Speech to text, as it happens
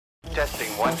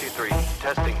Testing, 1, 2, 3.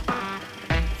 Testing.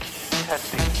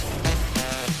 Testing.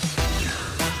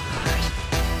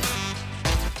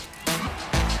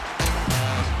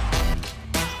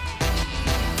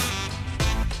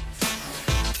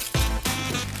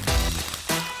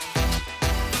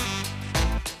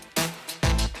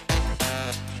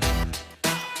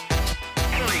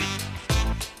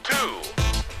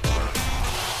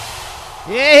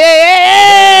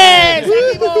 Yeah!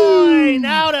 Zachy boy!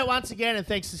 Nailed it once again, and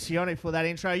thanks to Sione for that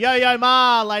intro. Yo,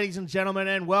 ma, ladies and gentlemen,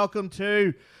 and welcome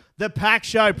to The Pack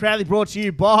Show, proudly brought to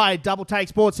you by Double Take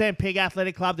Sports and Pig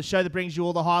Athletic Club, the show that brings you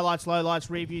all the highlights, lowlights,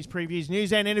 reviews, previews,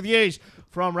 news, and interviews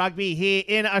from rugby here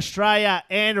in Australia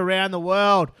and around the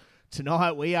world.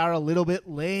 Tonight, we are a little bit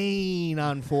lean,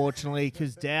 unfortunately,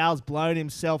 because Dow's blown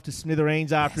himself to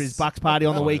smithereens after his Bucks party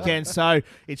on the weekend. So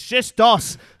it's just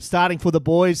Doss starting for the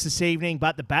boys this evening,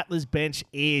 but the Battlers bench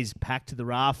is packed to the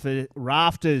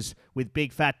rafters with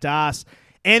Big Fat Das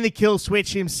and the kill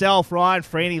switch himself. Ryan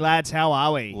Freeney, lads, how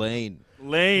are we? Lean.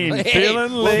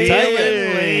 Feeling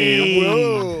lean.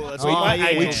 Whoa. That's what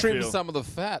you We trimmed some of the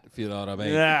fat, if you know what I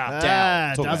mean.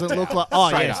 Yeah. Down. Doesn't look like... Oh,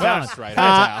 Straight yes. up. Down. Straight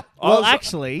up. Well,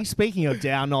 actually, speaking of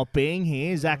Dow not being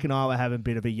here, Zach and I were having a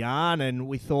bit of a yarn, and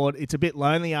we thought it's a bit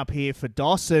lonely up here for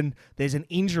Dawson. There's an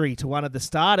injury to one of the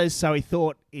starters, so he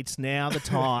thought it's now the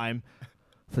time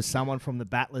for someone from the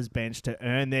Battlers bench to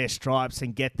earn their stripes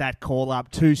and get that call up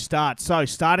to start. So,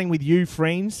 starting with you,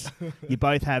 friends, you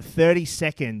both have 30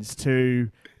 seconds to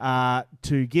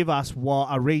give us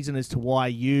a reason as to why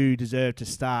you deserve to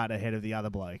start ahead of the other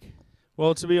bloke.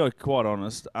 Well, to be quite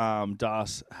honest,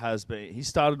 Das has been... He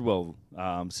started well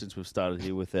since we've started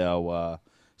here with our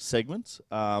segments.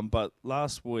 But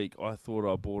last week, I thought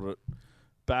I brought it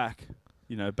back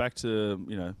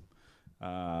to,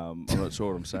 I'm not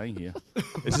sure what I'm saying here.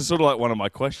 This is sort of like one of my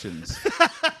questions.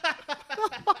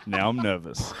 Now I'm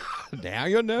nervous. Now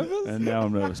you're nervous? And now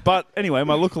I'm nervous. But anyway,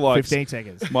 my lookalikes... 15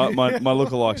 seconds. My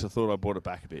lookalikes, I thought I brought it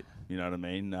back a bit. You know what I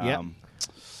mean? Yep.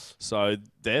 So,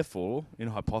 therefore, in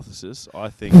hypothesis, I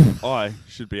think I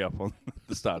should be up on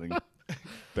the starting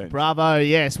bench. Bravo,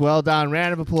 yes, well done.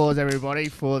 Round of applause, everybody,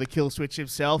 for the kill switch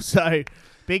himself. So,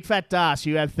 Big Fat Das,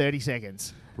 you have 30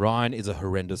 seconds. Ryan is a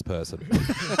horrendous person.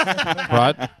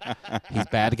 Right? He's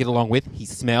bad to get along with. He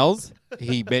smells.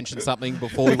 He mentioned something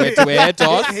before we went to air,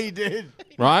 Toss. He did.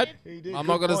 Right? He did. I'm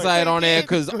not going to say it on air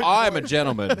because I'm a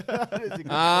gentleman.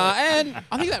 And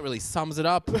I think that really sums it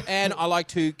up. And I like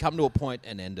to come to a point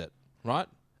and end it. Right?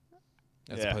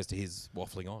 As opposed to his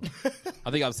waffling on.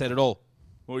 I think I've said it all.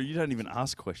 Well, you don't even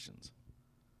ask questions.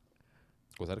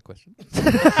 Was that a question?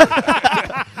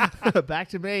 Back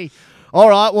to me. All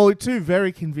right, well, two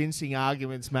very convincing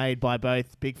arguments made by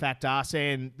both Big Fat Das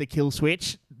and the kill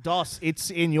switch. Doss,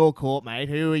 it's in your court, mate.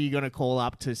 Who are you going to call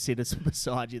up to sit us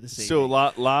beside you this evening? Still,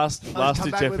 last ditch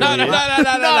effort. No.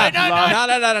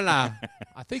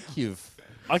 I think you've...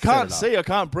 I can't see. I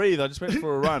can't breathe. I just went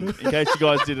for a run, in case you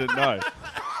guys didn't know.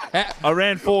 I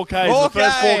ran 4Ks. The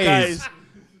first 4Ks.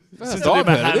 Since I've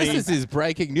heard of this is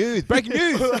breaking news. Breaking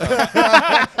news!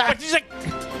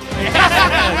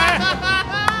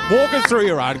 Walk us through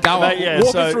your run. Go on.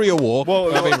 Walk us through your walk.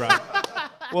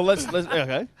 Well, let's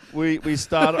okay. We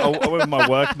started. I went with my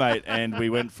workmate and we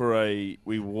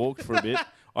walked for a bit.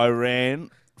 I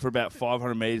ran for about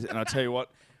 500 meters, and I tell you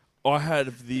what, I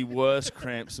had the worst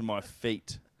cramps in my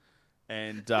feet.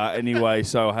 And anyway,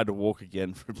 so I had to walk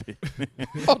again for a bit.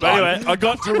 But anyway, I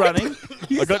got to running.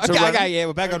 Okay,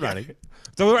 we're back on running.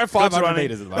 So we're at 500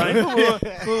 meters at the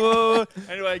moment.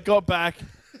 Anyway, got back.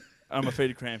 And my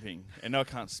feet are cramping, and now I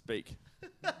can't speak.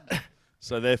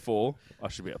 So therefore, I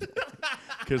should be up there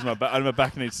because my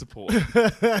back needs support.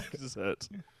 This hurts.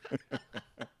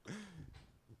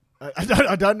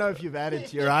 I don't know if you've added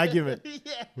to your argument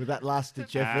with that last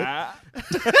ditch effort.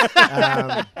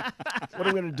 What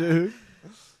I'm going to do,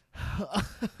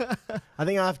 I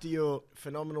think after your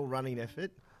phenomenal running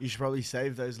effort, you should probably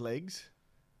save those legs.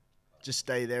 Just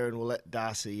stay there and we'll let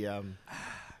Darcy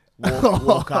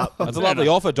walk up. That's a lovely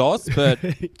offer, Doss, but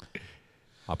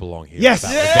I belong here. Yes!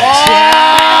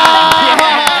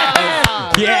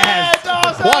 Yes!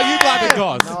 Why are you blaming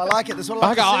Doss? No, I like it. That's what I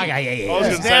like to see. I was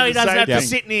gonna say Now he the doesn't same have to thing.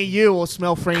 sit near you or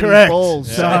smell Freeney's Correct. balls.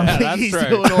 Yeah. So I think That's he's true.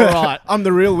 doing all right. I'm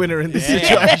the real winner in this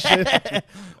situation. That's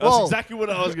Well- exactly what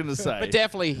I was going to say. But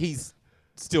definitely he's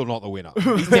still not the winner.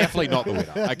 He's definitely not the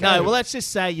winner. Okay. No, well, let's just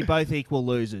say you're both equal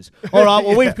losers. All right,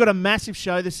 well, we've got a massive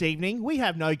show this evening. We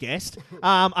have no guest.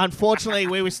 Unfortunately,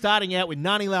 we were starting out with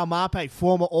Nani Laumape,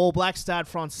 former All Black Stade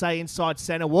Francais inside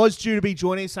centre, was due to be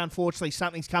joining us. Unfortunately,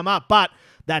 something's come up. But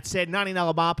that said, Nani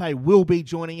Laumape will be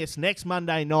joining us next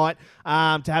Monday night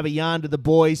to have a yarn to the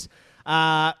boys.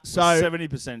 So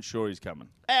 70% sure he's coming.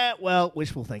 well,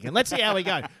 wishful thinking. Let's see how we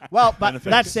go. Well, but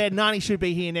that said, Nani should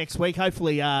be here next week.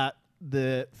 Hopefully,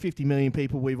 the 50 million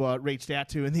people we've reached out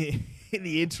to in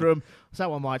the interim,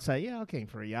 someone might say, yeah, I'm keen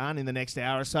for a yarn in the next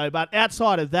hour or so. But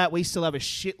outside of that, we still have a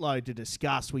shitload to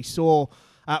discuss. We saw...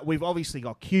 we've obviously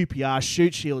got QPR,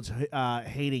 Shoot Shields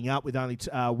heating up with only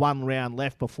one round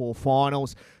left before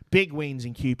finals. Big wins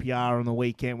in QPR on the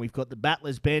weekend. We've got the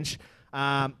Battlers bench.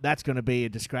 That's going to be a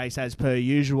disgrace as per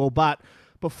usual. But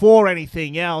before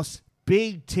anything else,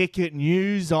 big ticket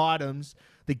news items.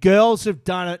 The girls have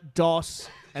done it, DOS,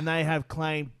 and they have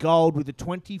claimed gold with a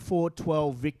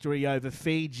 24-12 victory over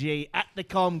Fiji at the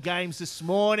Com Games this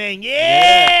morning.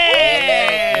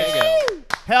 Yeah!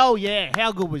 Hell yeah.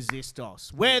 How good was this,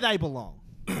 DOS? Where they belong.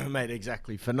 Mate,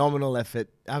 exactly. Phenomenal effort.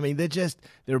 I mean,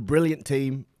 they're a brilliant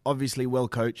team, obviously well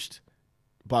coached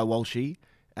by Walshy.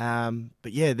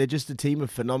 But yeah, they're just a team of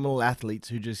phenomenal athletes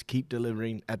who just keep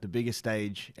delivering at the biggest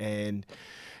stage. And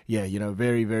yeah,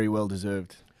 very, very well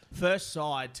deserved. First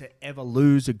side to ever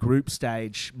lose a group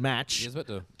stage match Yes, but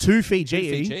to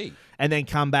Fiji, and then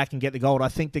come back and get the gold. I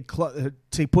think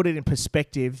to put it in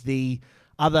perspective, the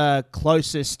other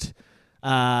closest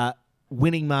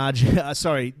winning margin,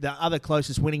 the other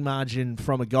closest winning margin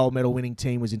from a gold medal winning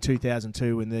team was in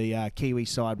 2002 when the Kiwi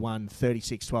side won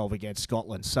 36-12 against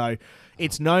Scotland. So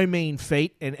it's no mean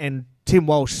feat. And Tim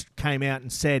Walsh came out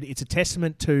and said it's a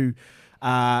testament to,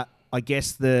 I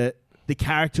guess, the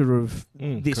character of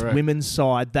this correct. women's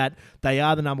side, that they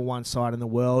are the number one side in the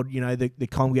world. The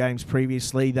Com Games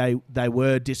previously, they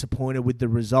were disappointed with the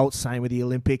results, same with the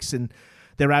Olympics, and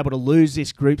they're able to lose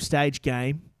this group stage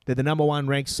game. They're the number one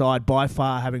ranked side by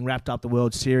far, having wrapped up the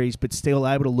World Series, but still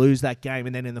able to lose that game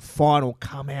and then in the final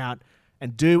come out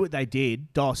and do what they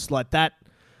did. DOS, like that.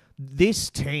 This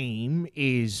team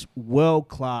is world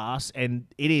class, and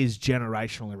it is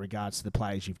generational in regards to the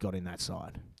players you've got in that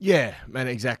side. Yeah, man,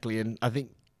 exactly. And I think,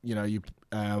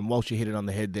 Walsh, you hit it on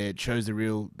the head there. It shows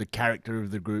the character of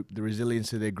the group, the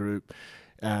resilience of their group.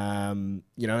 And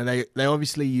they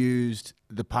obviously used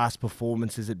the past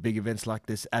performances at big events like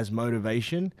this as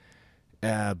motivation.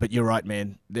 But you're right,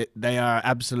 man. They are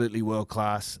absolutely world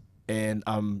class. And,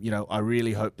 I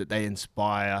really hope that they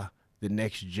inspire the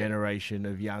next generation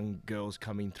of young girls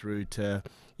coming through to,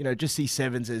 just see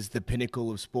sevens as the pinnacle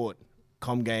of sport,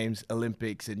 Com Games,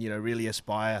 Olympics, and, really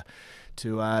aspire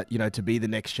to, to be the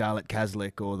next Charlotte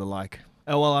Caslick or the like.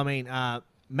 Oh, well, I mean,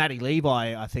 Maddie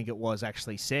Levi, I think it was,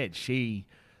 actually said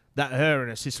that her and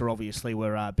her sister obviously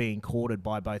were being courted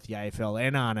by both the AFL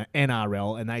and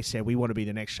NRL, and they said, we want to be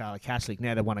the next Charlotte Caslick.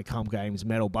 Now they won a Com Games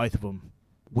medal, both of them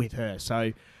with her.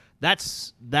 So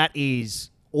that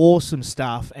is awesome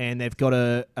stuff, and they've got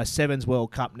a Sevens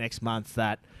World Cup next month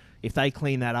that, if they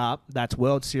clean that up, that's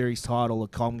World Series title, a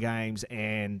Com Games,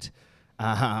 and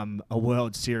a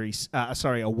World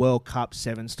Cup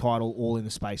Sevens title, all in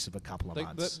the space of a couple of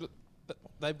months.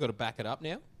 They've got to back it up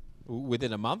now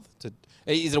within a month.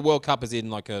 Is it a World Cup as in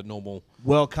like a normal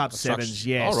World Cup Sevens?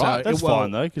 Yeah, all right. That's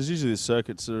fine though, because usually the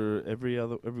circuits are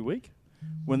every week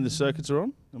when the circuits are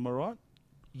on. Am I right?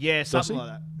 Yeah, something like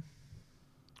that.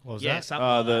 What was Yeah, that? something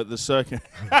like that. The circuit.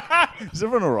 Is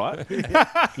everyone all right?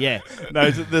 Yeah. No,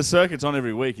 the circuit's on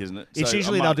every week, isn't it? It's So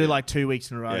usually I they'll might do be- like 2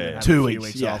 weeks in a row. Yeah. And have 2 a few weeks,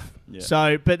 weeks yeah. off. Yeah.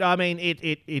 So, but I mean,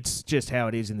 it's just how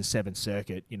it is in the Seventh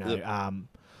Circuit.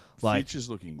 Like Future's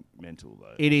looking mental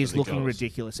though. it is for the looking girls.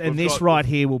 ridiculous, and We've this got- right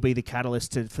here will be the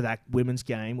catalyst for that women's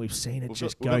game. We've seen it We've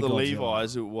just got go. the Godzilla.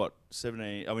 Levi's at what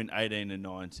 18 and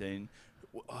 19.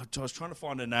 I was trying to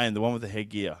find her name, the one with the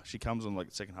headgear. She comes on like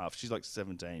the second half. She's like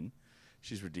 17.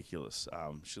 She's ridiculous.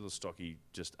 She's a stocky,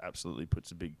 just absolutely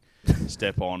puts a big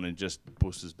step on and just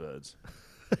boosts birds.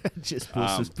 Just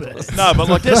Bruce's birds. No, but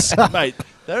like this, mate,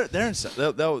 they're insane.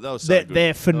 They were so good.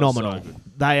 They're phenomenal. They were so good.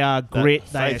 They are grit.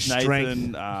 They are Faith strength.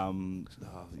 Nathan,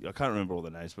 I can't remember all the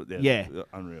names, but Yeah. they're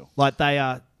unreal. Like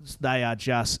they're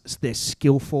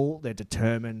skillful. They're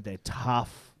determined. They're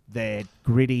tough. They're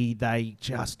gritty. They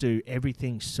just do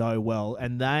everything so well,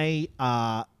 and they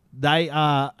are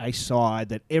a side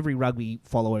that every rugby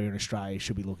follower in Australia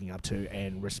should be looking up to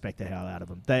and respect the hell out of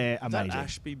them. They're amazing. That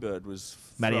Ashby bird was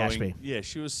Matty throwing, Ashby. Yeah,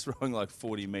 she was throwing like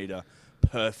 40-meter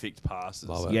perfect passes.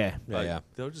 Love it. Yeah. Yeah.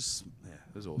 They were just,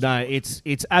 it was awesome. No,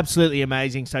 it's absolutely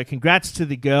amazing. So congrats to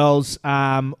the girls.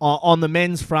 On the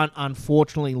men's front,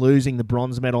 unfortunately losing the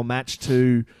bronze medal match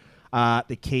to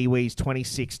the Kiwis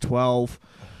 26-12.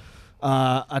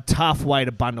 A tough way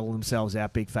to bundle themselves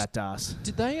out, big fat ass.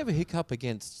 Did they have a hiccup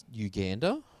against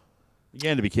Uganda? You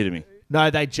got to be kidding me. No,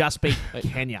 they just beat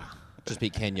Kenya. Just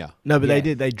beat Kenya. No, but Yeah. they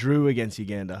did. They drew against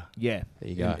Uganda Yeah. There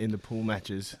you go. in the pool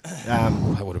matches. That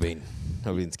would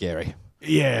have been scary.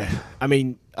 Yeah, I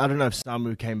mean, I don't know if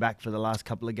Samu came back for the last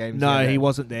couple of games. No, Yeah, he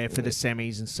wasn't there for the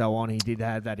semis and so on. He did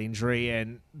have that injury,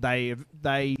 and John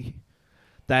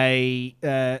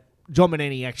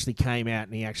Maneni actually came out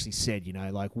and he actually said,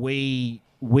 like we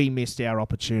missed our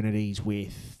opportunities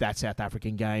with that South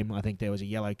African game. I think there was a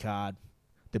yellow card.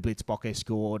 The Blitzbokke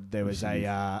scored. There was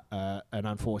an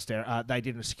unforced error. They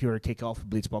didn't secure a kickoff.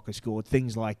 Blitzbokke scored.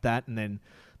 Things like that, and then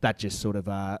that just sort of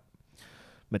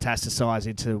metastasized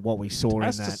into what we saw in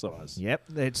that.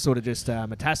 Yep, it sort of just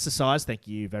metastasized. Thank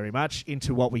you very much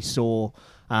into what we saw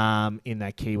in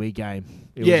that Kiwi game.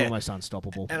 It was almost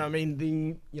unstoppable. And I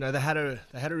mean, they had a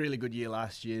really good year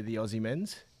last year. The Aussie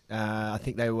men's. I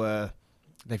think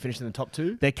they finished in the top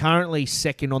 2. They're currently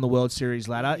second on the World Series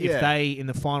ladder. Yeah. If they in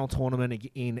the final tournament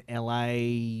in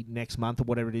LA next month or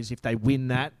whatever it is, if they win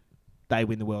that, they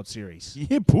win the World Series.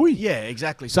 Yeah, boy. Yeah,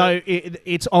 exactly. So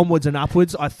it's onwards and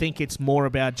upwards. I think it's more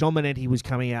about John Manenti was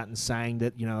coming out and saying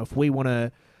that, if we want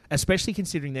to, especially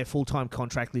considering their full-time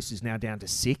contract list is now down to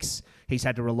 6, he's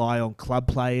had to rely on club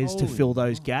players to fill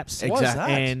those gaps.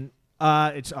 Exactly. And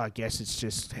I guess it's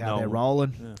just how they're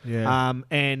rolling. Yeah.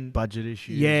 And budget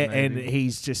issues. Yeah, maybe. and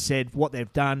he's just said what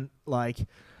they've done, like,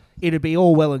 it'd be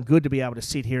all well and good to be able to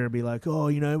sit here and be like, oh,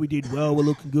 we did well, we're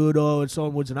looking good, oh, it's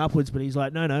onwards and upwards. But he's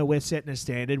like, no, we're setting a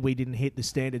standard. We didn't hit the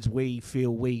standards we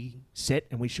feel we set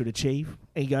and we should achieve.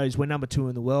 He goes, we're number 2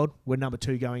 in the world. We're number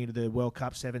 2 going into the World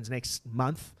Cup Sevens next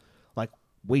month. Like,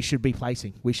 we should be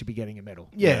placing. We should be getting a medal.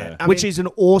 Yeah. Which is an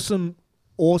awesome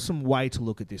way to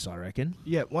look at this, I reckon.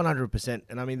 Yeah, 100%.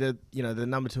 And I mean, the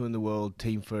number 2 in the world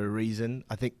team for a reason.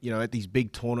 I think, at these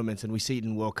big tournaments, and we see it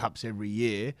in World Cups every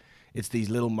year, it's these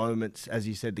little moments, as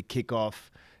you said, the kickoff,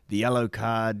 the yellow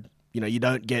card. You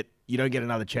don't get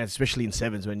another chance, especially in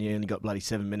sevens when you only got bloody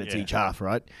 7 minutes each half,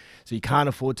 right? So you can't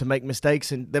afford to make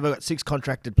mistakes. And they've got 6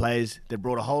 contracted players. They've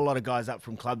brought a whole lot of guys up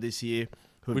from club this year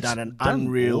who have done an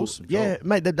unreal awesome job. Yeah,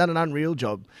 mate, they've done an unreal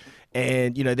job.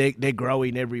 And, they're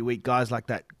growing every week. Guys like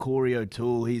that Corey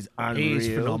O'Toole, he's unreal. He's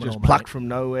phenomenal, just plucked from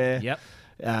nowhere. Yep.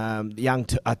 Young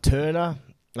Turner,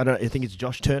 I think it's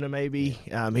Josh Turner maybe.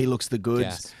 He looks the goods.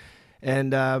 Yes.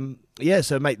 And,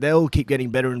 so, mate, they'll keep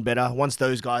getting better and better. Once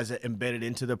those guys are embedded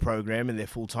into the program and they're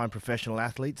full-time professional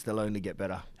athletes, they'll only get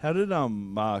better. How did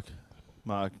Mark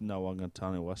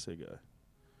Nawangatanewasse go?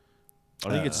 I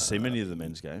didn't get to see many of the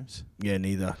men's games. Yeah,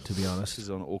 neither, to be honest. This is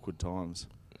on awkward times.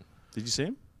 Did you see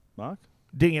him, Mark?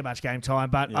 Didn't get much game time,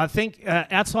 but I think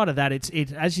outside of that, it's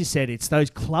as you said, it's those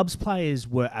clubs players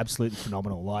were absolutely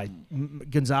phenomenal. Like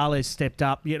Gonzalez stepped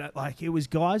up, like it was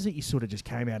guys that you sort of just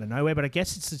came out of nowhere. But I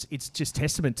guess it's just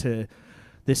testament to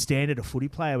the standard of footy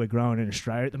player we're growing in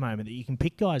Australia at the moment, that you can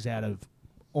pick guys out of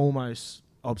almost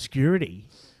obscurity,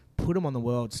 put them on the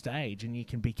world stage, and you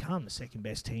can become the second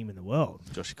best team in the world.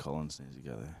 Josh Collins needs to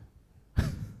go there.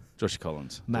 Josh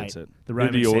Collins, mate, that's it. The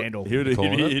Roman sandal.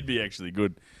 He'd be actually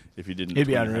good if he didn't. He'd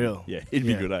be unreal. Yeah, he'd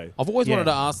be good, eh? I've always wanted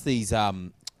to ask these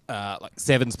like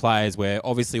sevens players, where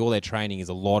obviously all their training is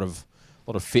a lot of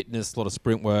fitness, a lot of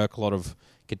sprint work, a lot of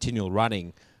continual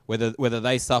running. Whether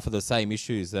they suffer the same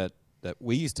issues that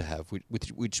we used to have,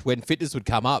 which when fitness would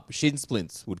come up, shin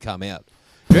splints would come out.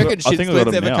 Do you reckon shin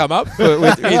splints ever come up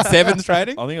in sevens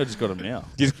training? I think I just got them now.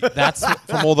 That's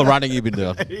from all the running you've been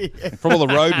doing, from all the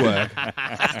road work.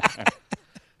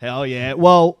 Hell yeah!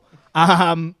 Well,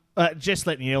 just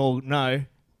letting you all know,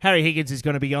 Harry Higgins is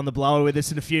going to be on the blower with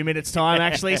us in a few minutes' time,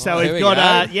 actually. So we've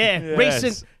got,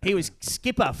 recent. He was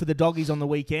skipper for the Doggies on the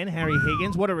weekend, Harry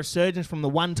Higgins. What a resurgence from the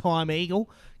one-time Eagle,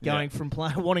 going from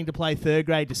wanting to play third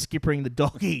grade to skippering the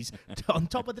Doggies on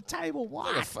top of the table.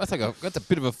 What? That's a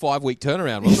bit of a 5-week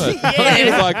turnaround, wasn't it?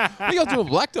 It was like, what are you guys doing with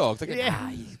Black Dogs? Like,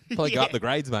 you probably go up the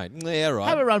grades, mate. Yeah, right.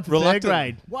 Have a run for third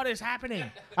grade. What is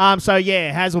happening?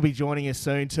 Haz will be joining us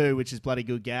soon too, which is bloody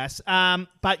good gas.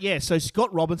 So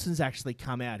Scott Robinson's actually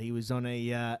come out. He was on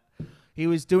he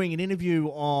was doing an interview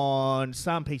on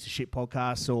some piece of shit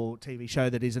podcast or TV show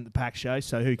that isn't the Pack Show,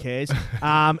 so who cares?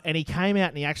 And he came out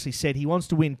and he actually said he wants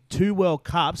to win 2 World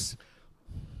Cups,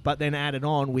 but then added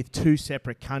on with 2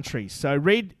 separate countries. So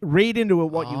read into it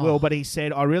what you will, but he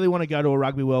said, I really want to go to a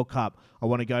Rugby World Cup. I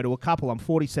want to go to a couple. I'm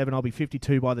 47. I'll be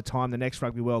 52 by the time the next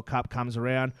Rugby World Cup comes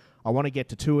around. I want to get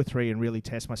to 2 or 3 and really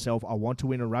test myself. I want to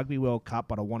win a Rugby World Cup,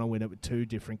 but I want to win it with 2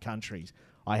 different countries.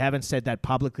 I haven't said that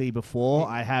publicly before.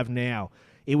 I have now.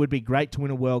 It would be great to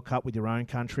win a World Cup with your own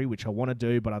country, which I want to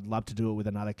do, but I'd love to do it with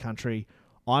another country.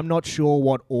 I'm not sure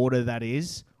what order that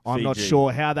is. I'm not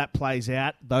sure how that plays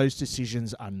out. Those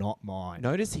decisions are not mine.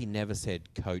 Notice he never said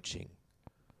coaching.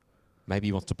 Maybe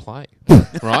he wants to play,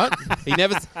 right? He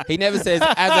never says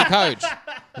as a coach.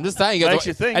 I'm just saying. He goes, Makes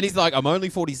you think. And he's like, I'm only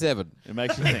 47. It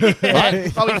makes you think.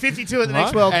 Right? I'll be 52 at the next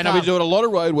Right? World And Cup. I've been doing a lot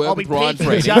of road work I'll be with Ryan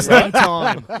peaking Freedy. just right? in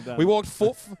time. We walked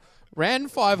ran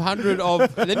 500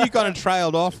 of, and then you kind of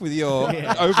trailed off with your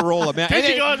overall amount. Did and you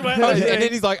then, guys win? and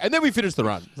then he's like, and then we finished the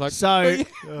run. It's like, So,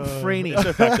 Freeney,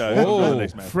 De facto. Oh. On to the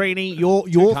next match. Freeney, your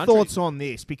countries. thoughts on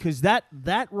this? Because that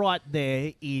right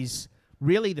there is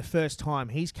really the first time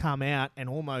he's come out and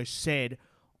almost said,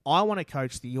 I want to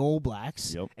coach the All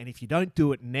Blacks, Yep. and if you don't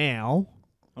do it now,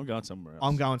 I'm going somewhere else.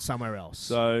 I'm going somewhere else.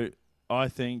 So I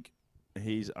think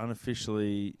he's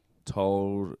unofficially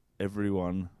told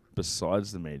everyone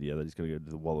besides the media that he's going to go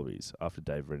to the Wallabies after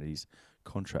Dave Rennie's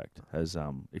contract has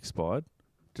expired.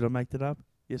 Did I make that up?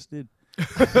 Yes, I did.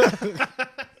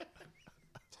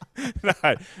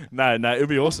 No, it'd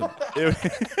be awesome.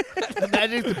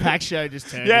 Imagine if the Pack Show just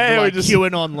turned Yeah, into we like just-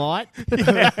 QAnon light.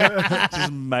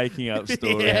 Just making up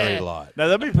stories. very light. No,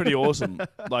 that'd be pretty awesome.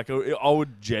 Like, I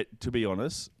would to be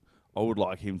honest, I would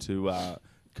like him to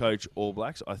coach All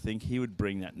Blacks. I think he would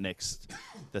bring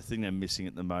the thing they're missing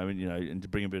at the moment, and to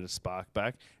bring a bit of spark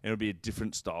back. And it would be a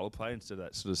different style of play instead of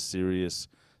that sort of serious,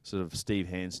 sort of Steve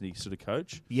Hansen-y sort of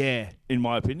coach, Yeah. in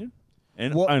my opinion.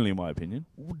 And What- only in my opinion.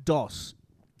 Dos,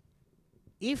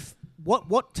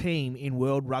 what team in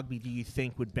world rugby do you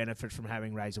think would benefit from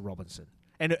having Razor Robinson?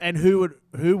 And who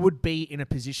would be in a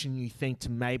position you think to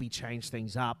maybe change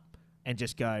things up and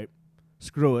just go,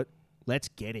 screw it, let's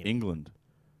get him. England.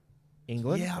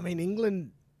 England? Yeah, I mean,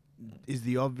 England is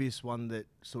the obvious one that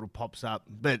sort of pops up.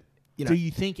 But, Do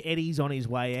you think Eddie's on his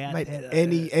way out? mate,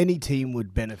 any team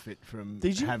would benefit from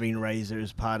Did you- having Razor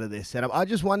as part of their setup. I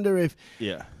just wonder if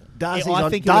Yeah. Darcy's I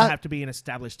on... think it would have to be an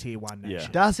established tier 1 nation. Yeah.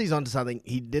 Darcy's onto something.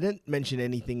 He didn't mention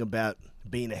anything about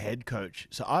being a head coach.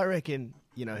 So I reckon,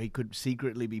 he could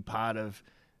secretly be part of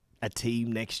a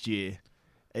team next year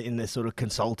in this sort of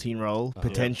consulting role,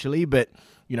 potentially. But,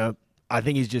 I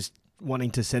think he's just wanting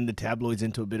to send the tabloids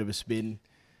into a bit of a spin.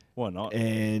 Why not?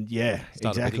 And,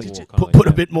 Start a exactly. bidding war, Put, kinda,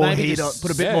 a bit more Maybe heat on, just-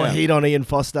 put a bit more heat on Ian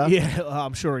Foster. Yeah,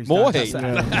 I'm sure he's More done heat.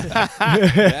 that.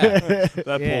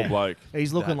 That Yeah. poor bloke.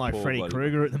 He's looking That like poor Freddy bloke.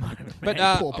 Krueger at the moment. But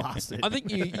man. Poor bastard. I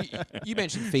think you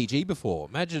mentioned Fiji before.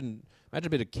 Imagine a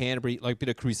bit of Canterbury, like a bit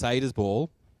of Crusaders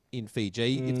ball in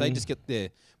Fiji. If they just get there,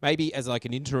 maybe as like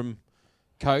an interim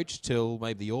coach till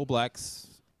maybe the All Blacks.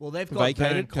 Well, they've got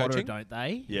Vacated Vern Cotter, coaching? don't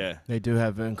they? Yeah. They do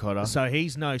have Vern Cotter. So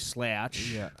he's no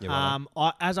slouch. Yeah. Yeah,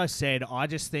 well, As I said, I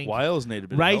just think Wales need a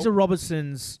bit Razor of help.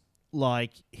 Robinson's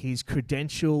his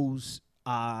credentials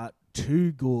are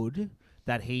too good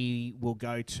that he will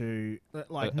go to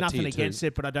A nothing tier against two.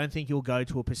 it, but I don't think he'll go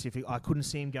to a Pacific. I couldn't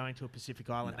see him going to a Pacific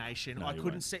Island nation. No, I he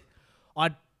couldn't won't. see.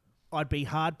 I'd be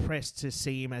hard pressed to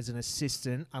see him as an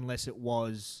assistant unless it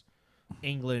was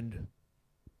England.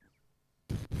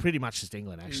 Pretty much just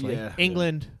England, actually. Yeah.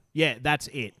 England. Yeah, that's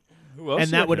it. Who else? and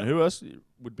do you that would- reckon? Who else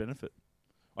would benefit?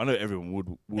 I know everyone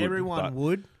would. Everyone but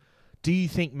would. Do you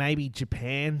think maybe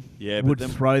Japan Yeah, but would then-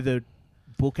 throw the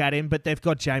book at him? But they've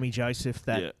got Jamie Joseph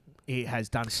that Yeah. he has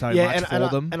done so yeah, much and, for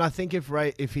and them. I think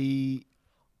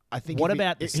I think What if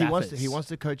about the he wants to, Saffers? he wants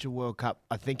to coach a World Cup.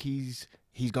 I think he's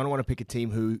going to want to pick a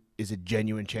team who is a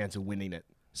genuine chance of winning it.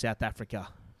 South Africa.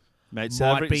 Mate, might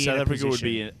South be in a Africa would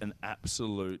be position. an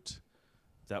absolute.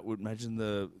 That would imagine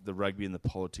the rugby and the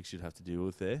politics you'd have to deal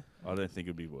with there. I don't think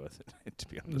it'd be worth it, to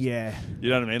be honest. Yeah. You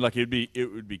know what I mean? Like it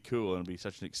would be cool and it'd be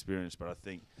such an experience. But I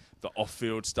think the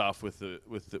off-field stuff with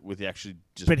the actually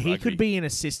just. But he rugby- could be an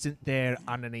assistant there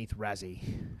underneath Razzie.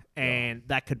 And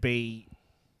that could be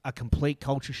a complete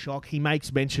culture shock. He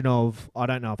makes mention of, I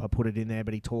don't know if I put it in there,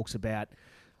 but he talks about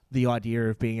the idea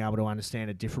of being able to understand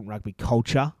a different rugby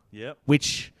culture, Yep,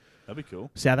 which that'd be cool.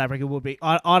 South Africa would be.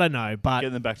 I don't know, but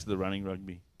Getting them back to the running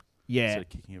rugby yeah, instead of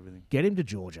kicking everything. get him to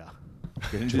Georgia.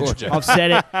 Getting to Georgia. I've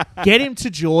said it. Get him to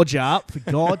Georgia, for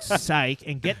God's sake,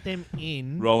 and get them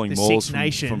in rolling the mauls Six from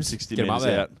Nations. 60 Get 'em up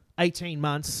metres there. out. 18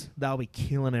 months, they'll be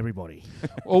killing everybody.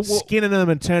 Well, Skinning them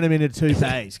and turning them into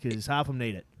toupees, because half of them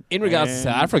need it. in regards to And-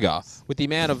 South Africa, with the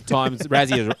amount of times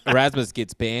Razzie Erasmus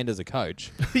gets banned as a coach,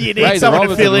 You need Razor someone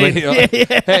to Robinson fill in.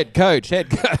 really- head coach.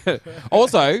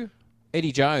 Also,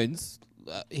 Eddie Jones,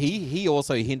 he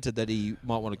also hinted that he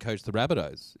might want to coach the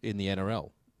Rabbitohs in the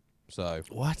NRL. So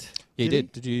What? he Did he?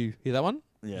 did. Did you hear that one?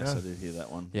 Yes, I did hear that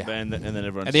one. Yeah. And then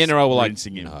everyone. And the NRL were like,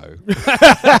 rinsing him. no.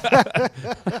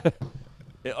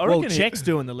 Yeah, I Well, reckon he- Czech's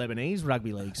doing the Lebanese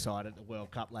rugby league side at the World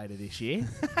Cup later this year.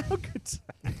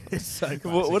 It's so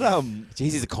What Jeez,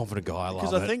 he's a confident guy. I love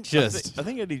Because it. I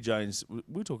think Eddie Jones. We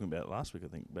were talking about it last week. I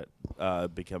think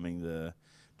about becoming the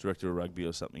director of rugby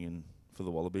or something for the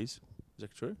Wallabies. Is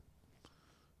that true?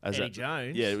 Eddie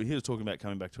Jones? Yeah, he was talking about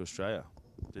coming back to Australia,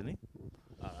 didn't he?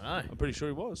 I don't know. I'm pretty sure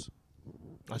he was.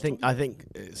 I think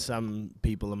some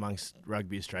people amongst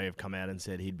Rugby Australia have come out and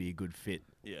said he'd be a good fit.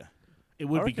 Yeah. It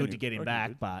would I be reckon good to get him I reckon back,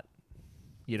 good. but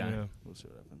you know. Yeah. We'll see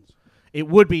what happens. It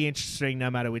would be interesting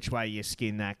no matter which way you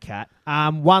skin that cat.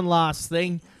 One last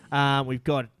thing. We've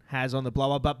got Haz on the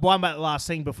blower. But one last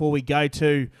thing before we go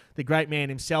to the great man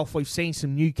himself. We've seen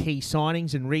some new key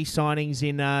signings and re-signings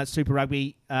in Super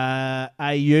Rugby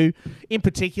AU. In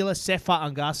particular, Sefa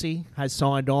Angasi has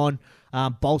signed on,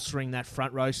 bolstering that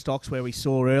front row stocks where we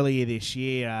saw earlier this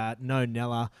year. No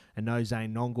Nella and no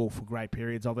Zane Nongal for great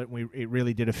periods of it. It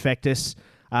really did affect us.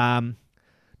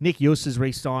 Nick Yus has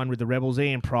re-signed with the Rebels,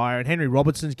 Ian Pryor, and Henry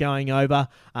Robertson's going over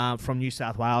from New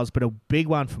South Wales. But a big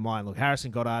one for mine. Look,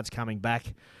 Harrison Goddard's coming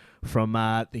back from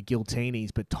the Giltinis,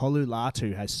 but Tolu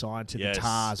Latu has signed to the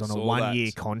Tars on a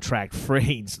one-year contract.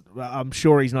 Freeds. I'm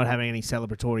sure he's not having any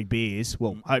celebratory beers.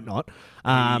 Well, hope not.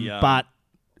 But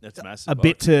that's massive.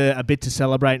 a bit to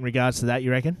celebrate in regards to that, you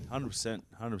reckon? 100%.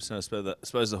 I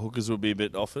suppose the hookers will be a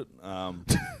bit off it,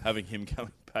 having him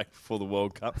coming back before the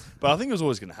World Cup. But I think it was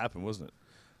always going to happen, wasn't it?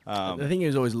 I think he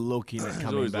was always looking at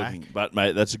coming back. But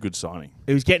mate, that's a good signing.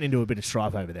 He was getting into a bit of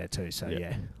strife over there too. So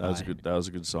yeah, that was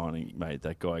a good signing, mate.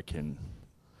 That guy can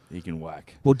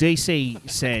whack. Well, DC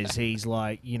says he's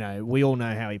like, we all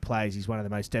know how he plays. He's one of the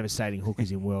most devastating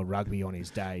hookers in world rugby on his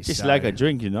day. Just like a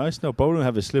drink, it's no problem.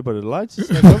 Have a slip of the lights.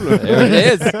 It's no problem. There it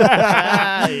is.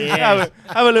 Yeah.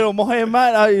 Have a little mohe,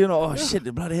 mate. Oh shit,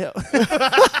 the bloody hell.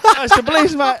 It's the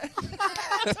police, mate.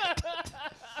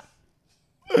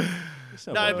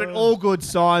 No, but all good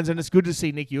signs, and it's good to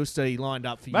see Nick Yusti lined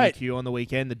up for UQ on the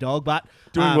weekend, the dog. But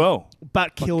doing well,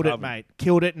 but killed it, mate.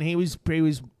 Killed it, and he was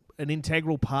an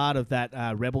integral part of that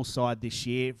Rebel side this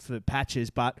year for Patches.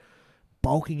 But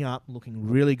bulking up, looking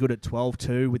really good at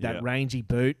 12-2 with that rangy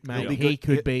boot, mate.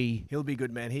 He'll be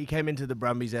good, man. He came into the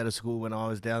Brumbies out of school when I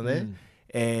was down there.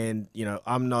 And,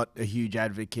 I'm not a huge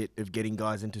advocate of getting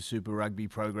guys into Super Rugby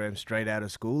programs straight out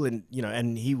of school. And,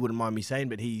 and he wouldn't mind me saying,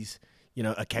 but he's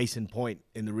a case in point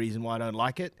in the reason why I don't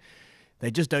like it.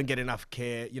 They just don't get enough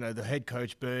care. The head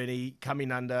coach, Bernie,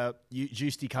 coming under,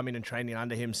 Juicy coming and training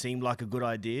under him seemed like a good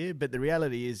idea. But the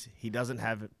reality is he doesn't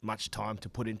have much time to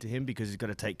put into him because he's got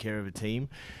to take care of a team.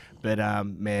 But,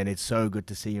 man, it's so good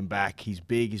to see him back. He's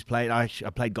big. I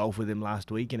played golf with him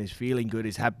last week and he's feeling good.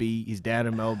 He's happy. He's down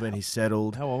in Melbourne. He's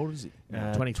settled. How old is he?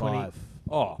 25.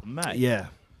 Oh, mate. Yeah.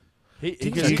 He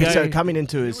coming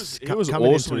into his he was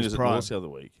coming awesome into his prime. the other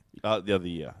week. The other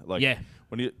year.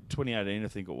 When 2018, I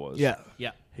think it was. Yeah.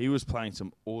 He was playing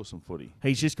some awesome footy.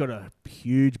 He's just got a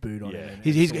huge boot on him.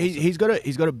 He's got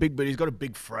a big boot. He's got a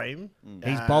big frame.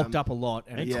 He's bulked up a lot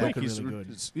and he's quick. quick. Really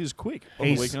good. He's quick.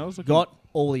 He's got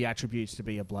all the attributes to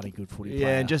be a bloody good footy player.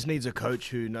 Yeah, and just needs a coach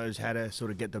who knows how to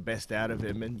sort of get the best out of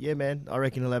him. And yeah, man, I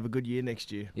reckon he'll have a good year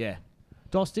next year. Yeah.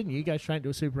 Dos, didn't you go straight to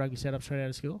a Super Rugby setup straight out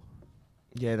of school?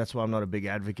 Yeah, that's why I'm not a big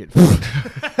advocate for it.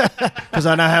 Because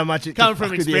I know how much it comes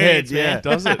from experience. Yeah,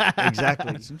 does it?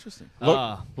 Exactly. It's interesting.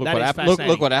 Look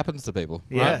what happens to people.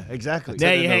 Yeah, right? exactly.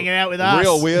 Now you're hanging out with us.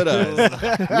 Real weirdos.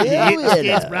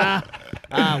 Yes,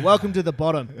 bruh. Welcome to the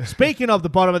bottom. Speaking of the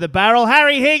bottom of the barrel,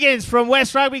 Harry Higgins from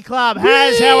West Rugby Club.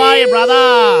 Haz, how are you,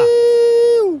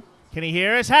 brother? Can he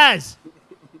hear us? Haz?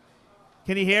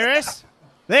 Can you hear us?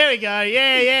 There we go.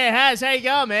 Yeah. Haz, how you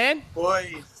going, man?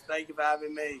 Boys, thank you for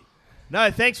having me. No,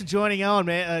 thanks for joining on,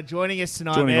 man. Joining us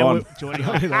tonight, Joining man. on. Joining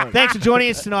on. Thanks for joining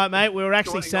us tonight, mate. We were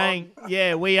actually saying,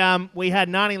 we had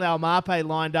Nani Laumape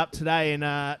lined up today, and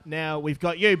now we've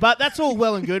got you. But that's all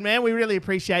well and good, man. We really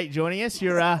appreciate you joining us.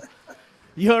 You're a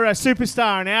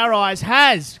superstar in our eyes.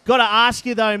 Has got to ask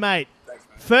you though, mate. Thanks,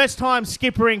 man. First time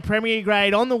skippering Premier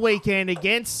Grade on the weekend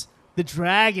against the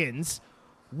Dragons.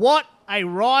 What a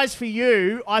rise for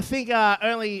you. I think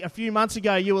only a few months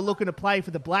ago you were looking to play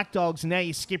for the Black Dogs, and now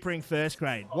you're skippering first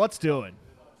grade. What's doing?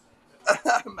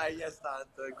 Mate, started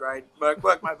third grade.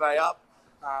 Worked my way up.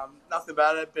 Nothing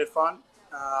about it, a bit of fun.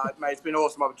 Mate, it's been an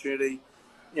awesome opportunity.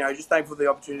 Just thankful the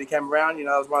opportunity came around. It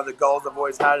was one of the goals I've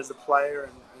always had as a player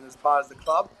and as part of the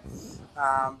club.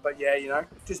 But yeah,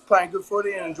 just playing good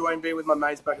footy and enjoying being with my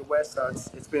mates back at West. So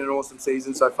it's been an awesome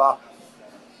season so far.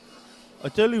 I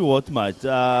tell you what, mate.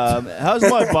 How's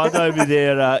my bud over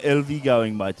there, LV,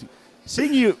 going, mate?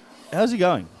 Seeing you, how's he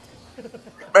going?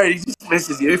 Mate, he just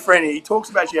misses you, Frenny. He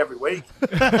talks about you every week.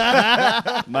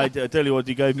 Mate, I tell you what,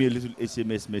 he gave me a little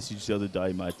SMS message the other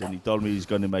day, mate, and he told me he's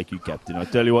going to make you captain. I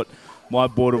tell you what, my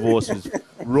board of horse is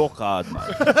rock hard,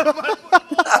 mate.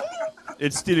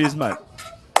 It still is, mate.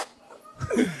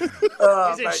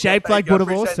 Is it shaped like board of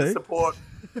horse too? Support.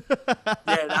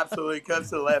 Yeah, absolutely. Curves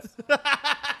to the left.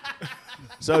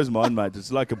 So is mine, mate.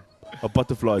 It's like a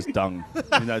butterfly's tongue.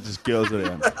 Just curls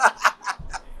around.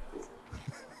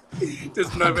 Dude,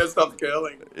 Just never stopped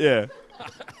curling. Yeah.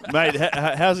 Mate,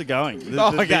 how's it going?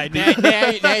 Okay,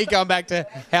 now you're going back to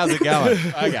how's it going?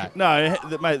 Okay. No,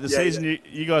 mate, the Yeah, season,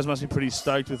 you guys must be pretty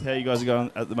stoked with how you guys are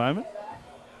going at the moment.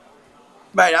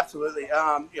 Mate, absolutely.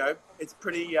 It's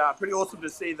pretty awesome to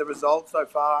see the results so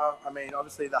far. I mean,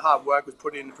 obviously the hard work was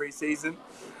put in the preseason.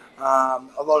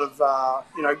 A lot of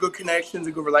good connections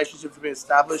and good relationships have been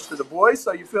established to the boys.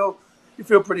 So you feel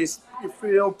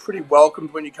pretty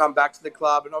welcomed when you come back to the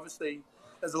club. And obviously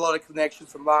there's a lot of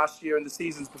connections from last year and the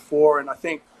seasons before. And I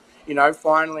think,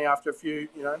 finally after a few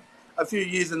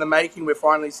years in the making, we're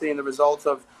finally seeing the results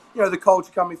of the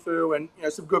culture coming through and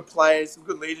some good players, some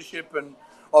good leadership, and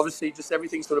obviously just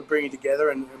everything sort of bringing together,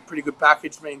 and a pretty good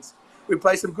package means we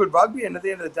play some good rugby, and at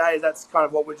the end of the day, that's kind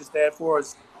of what we're just there for,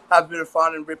 is have a bit of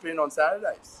fun and rip in on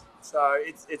Saturdays. So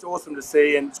it's awesome to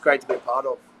see, and it's great to be a part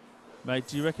of. Mate,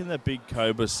 do you reckon that big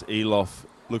Cobus Elof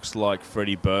looks like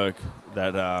Freddie Burke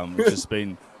that just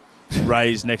been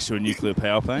raised next to a nuclear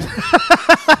power plant?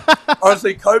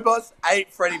 Honestly, Cobus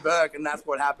ate Freddie Burke, and that's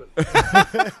what happened.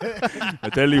 I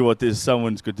tell you what, there's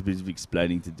someone's got to be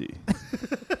explaining to do.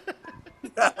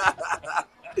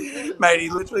 Mate, he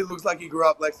literally looks like he grew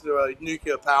up next to a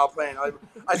nuclear power plant.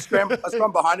 I scrum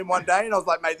behind him one day, and I was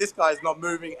like, mate, this guy is not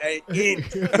moving an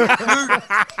inch.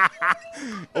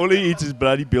 All he eats is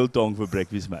bloody biltong for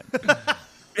breakfast, mate.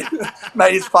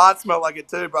 Mate, his farts smell like it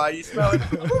too, bro. You smell it?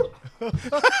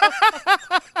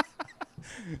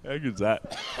 How good's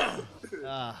that?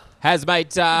 Has,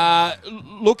 mate,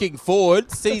 looking forward,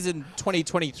 season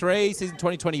 2023, season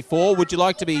 2024, would you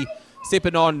like to be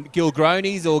sipping on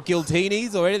Gilgronis or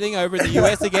Giltinis or anything over in the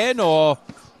US again, or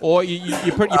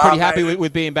you're pretty happy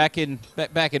with being back in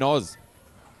Oz?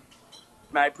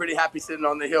 Mate, pretty happy sitting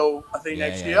on the hill. I think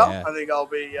next year. Yeah. I think I'll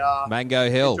be Mango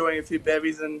Hill. enjoying a few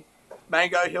bevies, and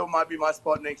Mango Hill might be my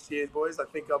spot next year, boys. I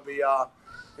think I'll be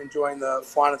enjoying the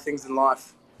finer things in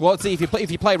life. Well, see,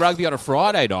 if you play rugby on a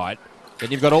Friday night, then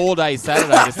you've got all day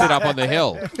Saturday to sit up on the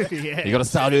hill. Yeah. You got to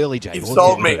start early, Jay. You've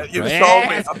sold me. You've sold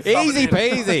me. I'm Easy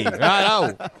coming in. peasy.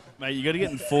 Right, Mate, you got to get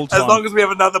in full time. As long as we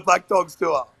have another Black Dogs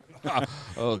tour.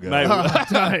 oh, God. Mate,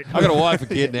 Don't. I got a wife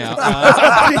and kid now.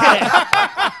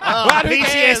 Oh, Who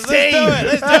cares? PTSD.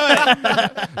 Let's do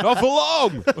it. Not for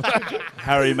long.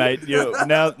 Harry, mate,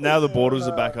 now the borders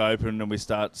are back open and we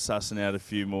start sussing out a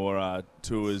few more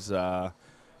tours.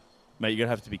 Mate, you're going to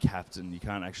have to be captain. You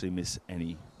can't actually miss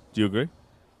any. Do you agree?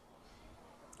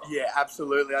 Yeah,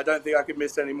 absolutely. I don't think I could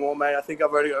miss any more, mate. I think I've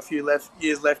already got a few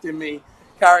years left in me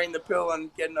carrying the pill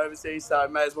and getting overseas, so I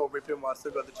may as well rip in while I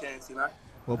still got the chance,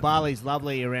 Well, Bali's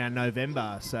lovely around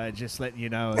November, so just letting you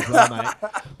know as well, mate.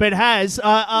 But I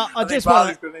just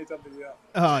want to...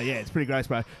 Oh, yeah, it's pretty gross,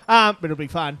 bro. But it'll be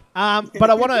fun. But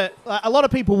I want to... a lot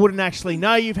of people wouldn't actually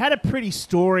know. You've had a pretty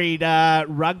storied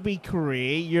rugby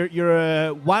career. You're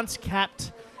a once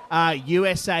capped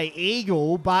USA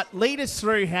Eagle, but lead us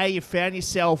through how you found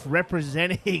yourself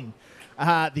representing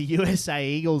the USA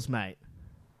Eagles, mate.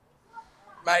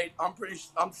 Mate,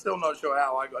 I'm still not sure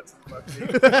how I got to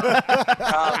the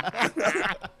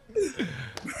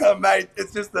club. Mate,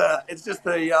 it's just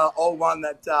the old one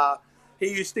that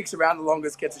he who sticks around the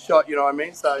longest gets a shot. You know what I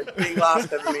mean? So being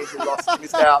last never means you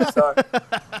missed out. So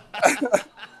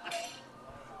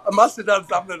I must have done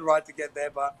something right to get there,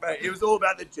 but mate, it was all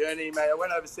about the journey, mate. I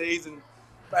went overseas and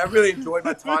mate, I really enjoyed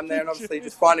my time there, and obviously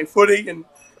just finding footy and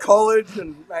college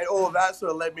and mate, all of that sort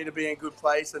of led me to be in a good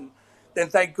place. And then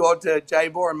thank God to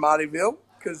J-Bor and Martyville,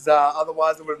 because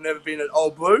otherwise I would have never been at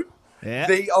Old Blue, Yeah.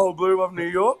 the Old Blue of New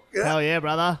York. Yeah. Hell yeah,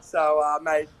 brother. So,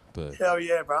 mate, hell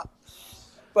yeah, bro.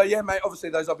 But yeah, mate, obviously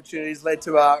those opportunities led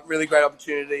to a really great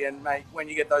opportunity. And, mate, when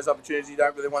you get those opportunities, you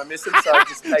don't really want to miss them. So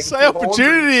just take Say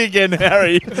opportunity again,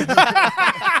 Harry.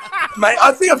 Mate,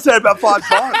 I think I've said it about 5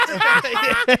 times.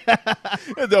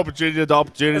 The opportunity,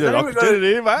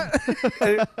 mate.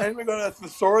 And we got a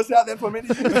thesaurus out there for a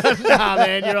minute. Nah,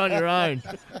 man, you're on your own.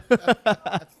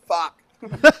 Fuck.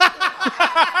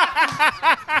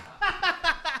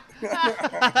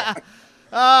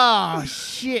 Oh,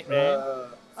 shit, man.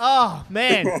 Oh,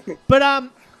 man.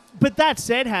 But that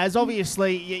said,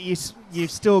 obviously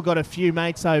you've still got a few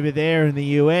mates over there in the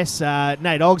US.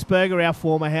 Nate Augsburger, our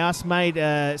former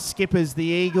housemate, skippers the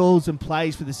Eagles and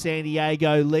plays for the San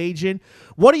Diego Legion.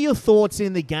 What are your thoughts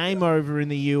in the game over in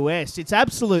the US? It's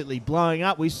absolutely blowing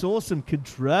up. We saw some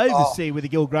controversy with the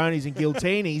Gilgronis and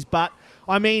Giltinis, but,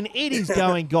 I mean, it is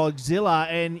going Godzilla,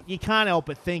 and you can't help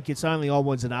but think it's only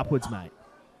onwards and upwards, mate.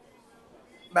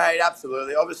 Mate,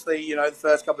 absolutely. Obviously, the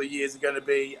first couple of years are going to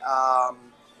be...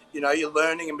 your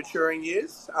learning and maturing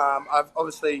years. I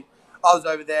was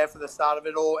over there for the start of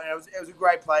it all, and it was a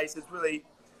great place. It's really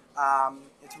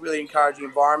It's a really encouraging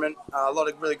environment. A lot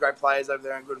of really great players over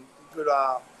there, and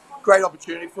great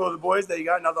opportunity for the boys. There you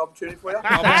go, another opportunity for you.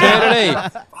 Opportunity.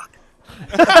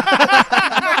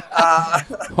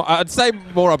 I'd say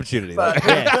more opportunity. But,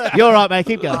 Yeah. You're right, mate.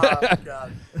 Keep going.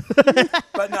 God.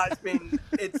 But no,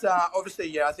 it's obviously,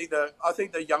 yeah. I think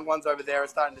the young ones over there are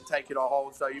starting to take it on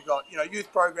hold. So you've got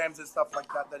youth programs and stuff like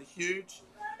that are huge,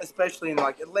 especially in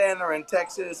like Atlanta and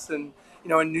Texas, and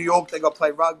in New York they got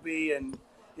play rugby, and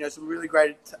some really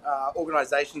great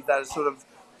organisations that are sort of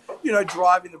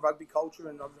driving the rugby culture,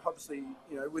 and obviously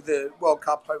with the World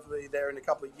Cup hopefully there in a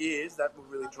couple of years, that will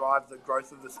really drive the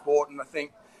growth of the sport. And I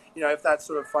think if that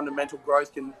sort of fundamental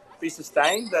growth can be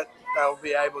sustained, that they'll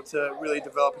be able to really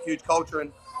develop a huge culture.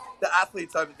 And the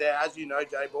athletes over there, as you know,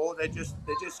 Jay Ball, they're just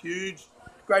huge,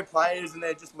 great players, and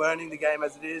they're just learning the game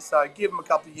as it is. So give them a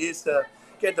couple of years to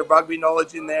get the rugby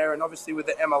knowledge in there, and obviously with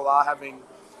the MLR having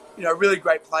really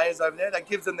great players over there, that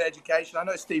gives them the education. I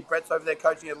know Steve Brett's over there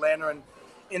coaching Atlanta, and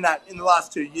in the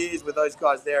last 2 years with those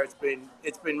guys there, it's been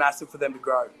massive for them to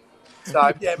grow. So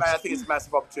yeah, mate, I think it's a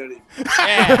massive opportunity.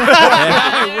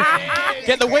 Yeah.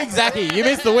 Get the wig, Zachy. You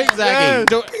missed the wig, Zachy.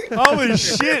 Holy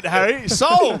shit, Harry.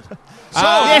 Sold.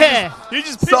 Yeah. You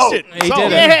just pitched Sold. it. He Sold.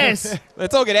 did it. Yes.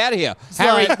 Let's all get out of here.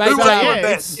 Harry, like- mate, Who say- will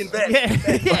it's-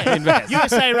 invest? Yeah. Invest.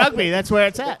 USA Rugby, that's where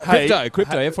it's at. Hey,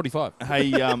 Crypto, F45. Hey,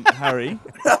 Harry,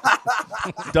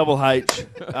 Double H,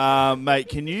 mate,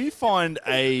 can you find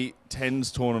a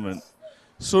tens tournament,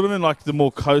 sort of in like the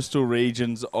more coastal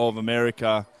regions of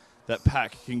America, that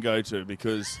Pack can go to?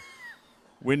 Because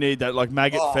we need that, like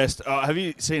Maggot Fest. Have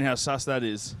you seen how sus that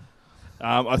is?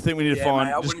 I think we need to find,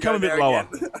 mate, I just wouldn't come go a bit there lower.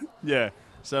 again. Yeah.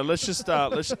 So let's just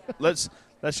let's.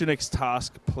 That's your next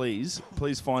task, please.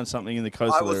 Please find something in the I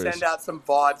coastal will areas. send out some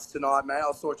vibes tonight, mate.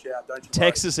 I'll sort you out, don't you?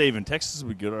 Texas, even Texas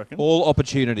would be good, I reckon. All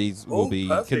opportunities will be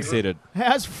perfect. considered.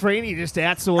 How's Freeney just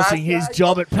outsourcing his Hashtag-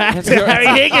 job at Pack That's to your- Harry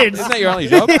Higgins? Isn't that your only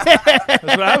job? That's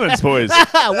what happens, boys.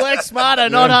 Work smarter,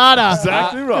 not harder.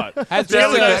 Exactly right. Has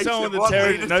Generally, just, someone What that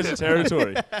leadership? knows the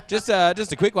territory. just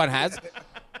a quick one, Has.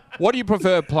 What do you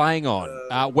prefer playing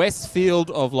on?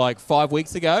 Westfield of like 5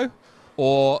 weeks ago,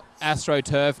 or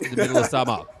AstroTurf in the middle of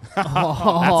summer?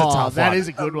 Oh, that one. is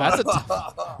a good one. That's a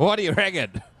what do you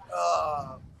reckon?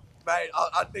 Mate,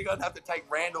 I think I'd have to take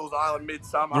Randall's Island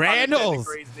midsummer. 110 Randall's?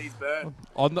 degrees knees burn.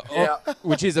 On the, Yeah.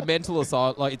 which is a mental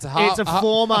asylum. Like it's a hard, It's a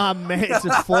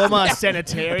former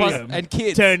sanitarium and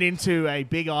kids. turned into a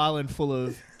big island full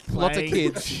of Lots of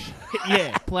playing- kids.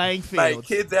 Yeah, playing Mate, fields.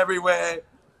 kids everywhere,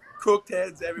 cooked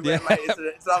heads everywhere, Yeah. mate.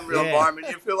 It's an unreal Yeah. environment.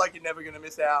 You feel like you're never going to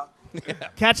miss out.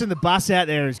 Catching the bus out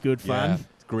there is good Yeah, fun.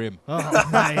 it's grim. Oh,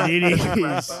 mate, it is. It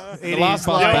last is bus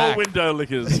The like, back. old window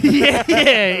lickers. yeah,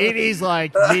 it is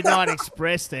like Midnight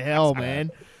Express to hell,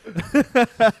 man. No,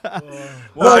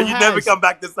 Well, you never Has- come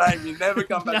back the same. You never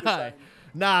come back the No, same.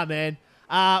 nah, man.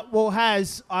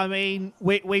 I mean,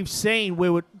 we've seen, we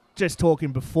were just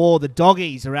talking before, the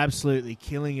doggies are absolutely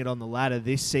killing it on the ladder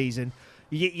this season.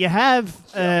 You have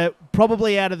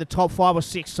probably out of the top 5 or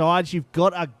 6 sides, you've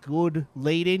got a good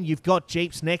lead in. You've got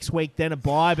Jeeps next week, then a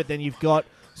bye, but then you've got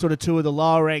sort of 2 of the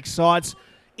lower ranked sides.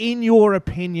 In your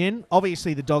opinion,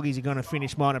 obviously the doggies are going to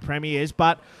finish minor premiers,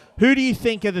 but who do you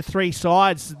think are the 3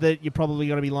 sides that you're probably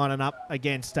going to be lining up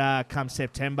against come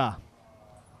September?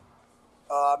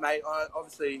 Mate,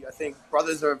 obviously, I think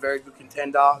Brothers are a very good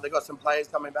contender. They've got some players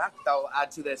coming back that will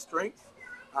add to their strength.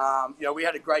 We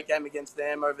had a great game against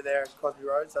them over there at Cosby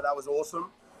Road, so that was awesome.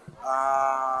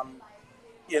 I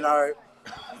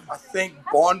think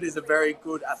Bond is a very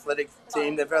good athletic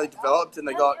team. They're very developed, and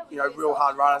they got real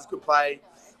hard runners, good play.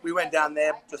 We went down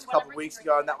there just a couple of weeks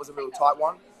ago, and that was a real tight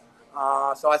one.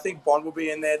 So I think Bond will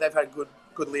be in there. They've had a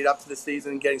good lead up to the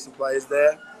season, getting some players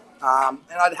there. And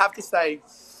I'd have to say,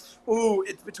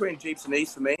 it's between Jeeps and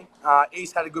East for me.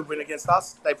 East had a good win against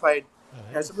us. They played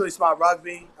some really smart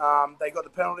rugby. They got the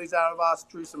penalties out of us,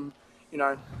 drew some,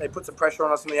 they put some pressure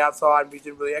on us on the outside, and we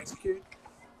didn't really execute.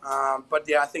 But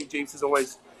yeah, I think Jeeps is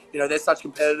always, they're such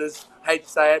competitors. Hate to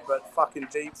say it, but fucking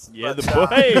Jeeps. Yeah, But, the boys.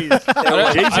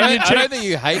 I don't think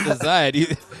you hate to say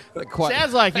it. Quite,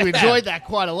 Sounds like you enjoyed that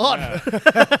quite a lot.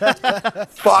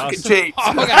 fucking Jeeps.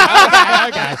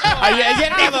 okay.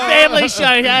 Family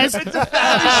show, guys.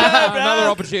 Another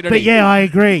opportunity. But yeah, I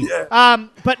agree. Yeah.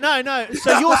 But no.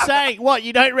 So you're saying what?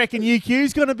 You don't reckon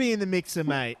UQ's going to be in the mixer,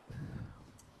 mate?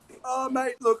 Oh,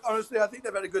 mate, look, honestly, I think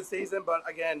they've had a good season, but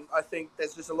again, I think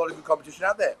there's just a lot of good competition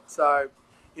out there. So,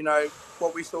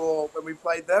 what we saw when we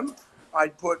played them,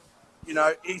 I'd put,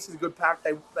 East is a good pack.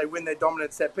 They win their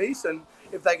dominant set piece, and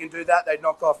if they can do that, they'd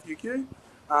knock off UQ.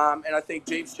 And I think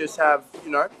Jeeps just have,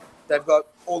 they've got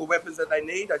all the weapons that they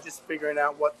need. They're just figuring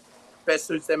out what best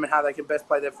suits them and how they can best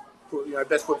play their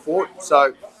best foot forward.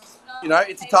 So,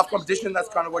 it's a tough competition. That's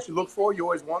kind of what you look for. You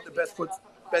always want the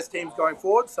best teams going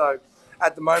forward. So,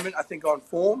 at the moment, I think on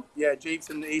form, Jeeps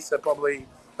and the East are probably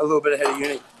a little bit ahead of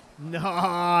Uni.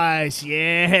 Nice,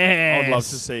 yes.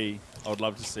 I'd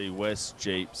love to see West,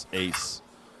 Jeeps, East,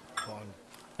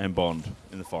 and Bond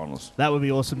in the finals. That would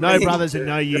be awesome. No brothers and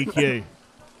no UQ.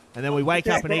 And then we wake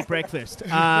up and eat breakfast.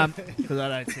 Because I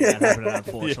don't see that happening,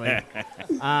 unfortunately.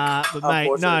 But,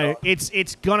 mate, no,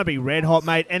 it's going to be red hot,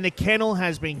 mate. And the kennel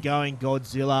has been going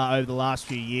Godzilla over the last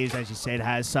few years, as you said,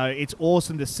 has. So it's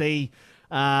awesome to see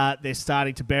they're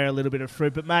starting to bear a little bit of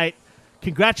fruit. But, mate,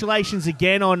 congratulations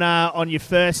again on your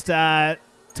first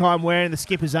time wearing the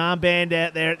skipper's armband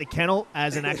out there at the kennel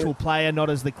as an actual player, not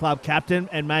as the club captain.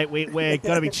 And, mate, we're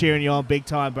going to be cheering you on big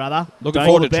time, brother. Looking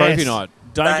forward to trophy night.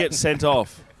 Don't get sent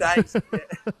off. Thanks.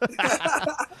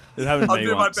 I'll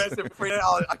do my best.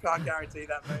 I can't guarantee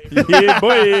that, mate. Yeah,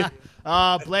 boy.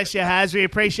 Oh, bless you, Haz. We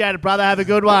appreciate it, brother. Have a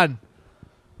good one.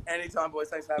 Anytime, boys.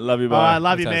 Thanks for having me. Love you, All right, bye.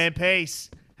 love you, man.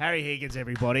 Peace. Harry Higgins,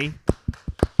 everybody.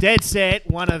 Dead set,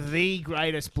 one of the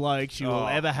greatest blokes you will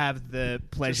ever have the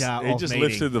pleasure of meeting. He just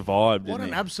lifted the vibe, What didn't an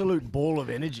he? absolute ball of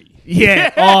energy.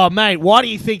 Yeah. Oh, mate, why do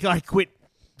you think I quit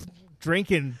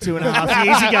drinking 2.5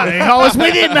 years ago? I was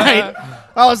with him, mate.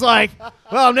 I was like,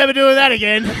 well, I'm never doing that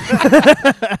again.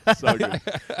 So good.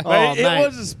 Oh, Mate, it mate.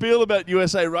 was a spiel about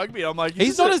USA Rugby. I'm like,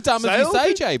 He's not as dumb as you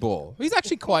say, J-Ball. He's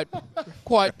actually quite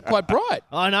bright.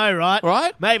 I know, right?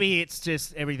 Right? Maybe it's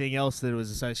just everything else that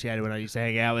was associated when I used to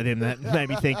hang out with him that made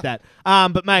me think that.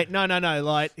 But, mate, no.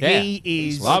 Like, Yeah. he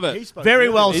is Love it. very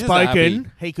well He's just happy.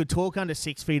 spoken. He could talk under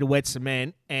 6 feet of wet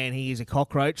cement, and he is a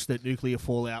cockroach that nuclear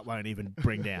fallout won't even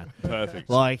bring down. Perfect.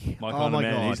 Like, My oh kind my of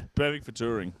man. God. He's perfect for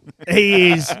touring. He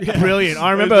is brilliant.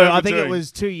 I remember, Who's I think it doing?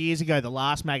 was 2 years ago, the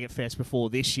last Maggot Fest before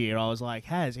this year, I was like,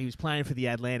 he was playing for the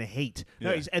Atlanta Heat.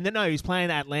 Yeah. He was playing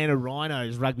Atlanta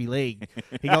Rhinos Rugby League.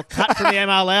 He got cut from the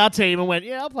MLR team and went,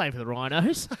 I'll play for the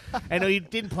Rhinos. And he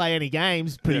didn't play any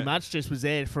games, pretty much, just was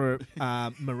there for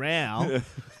morale.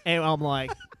 And I'm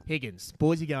like, Higgins,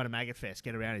 boys are going to Maggot Fest,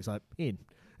 get around. He's like, in.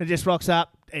 And just rocks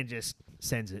up and just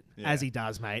sends it, as he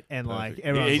does, mate. And like,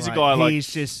 everyone's he's like, a guy like he's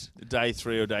just... day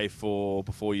 3 or day 4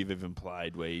 before you've even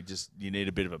played, where you need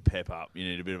a bit of a pep up. You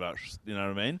need a bit of a, you know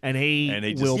what I mean? And he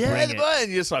just, will bring it.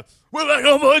 And you're just like, we're back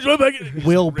on, boys, we're back.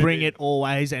 Will bring it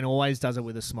always, and always does it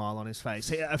with a smile on his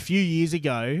face. A few years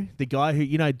ago, the guy who,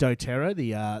 doTERRA,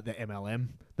 the MLM,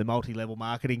 the multi-level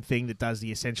marketing thing that does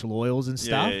the essential oils and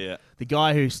stuff. Yeah. The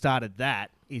guy who started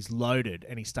that is loaded,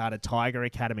 and he started Tiger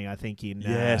Academy, I think, in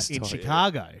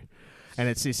Chicago. And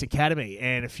it's this academy.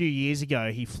 And a few years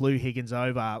ago, he flew Higgins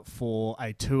over for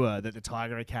a tour that the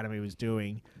Tiger Academy was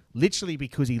doing, literally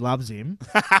because he loves him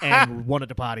and wanted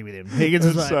to party with him. Higgins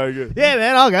was like, so good. yeah,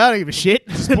 man, I'll go. I don't give a shit.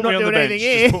 Put I'm not me on the doing bench. anything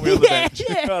here. Just put me on the bench.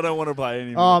 Yeah. I don't want to play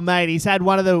anymore. Oh, mate, he's had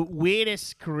one of the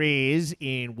weirdest careers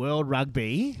in world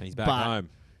rugby. And he's back home.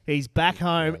 He's back home,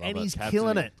 Yeah, I love and it. he's Captain.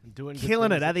 killing it. Doing good Killing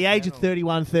things it. At the age of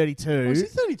 31, 32, Is he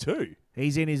 32?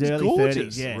 he's in his He's early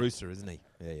gorgeous. 30s. Yeah. Rooster, isn't he?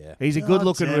 Yeah. He's a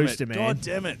good-looking God damn it. rooster, man. God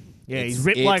damn it. Yeah, he's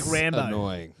ripped like It's Rambo.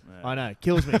 annoying. I know.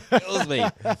 Kills me. Kills me.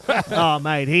 Oh,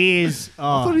 mate, he is... I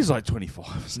thought Oh, he was like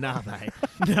 25. nah, mate.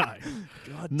 No.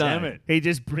 God No. damn it. He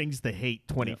just brings the heat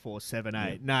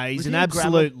 24/7, No, he's Was an he a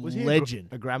absolute was he legend.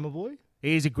 A grammar boy?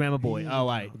 He is a grammar boy. Oh,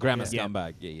 wait. Grammar Yeah.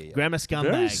 scumbag. Yeah. Grammar Very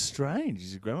scumbag. strange.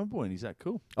 He's a grammar boy and he's that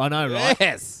cool. I know, right?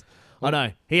 Yes. I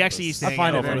know. He actually used to I hang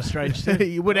find out it very with strange too.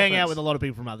 He would hang out with a lot of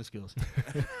people from other schools.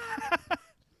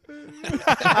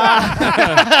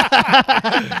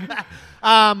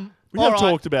 We all have right.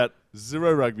 talked about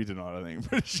zero rugby tonight, I think. I'm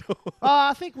pretty sure.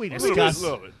 I think we little discussed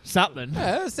bit. something.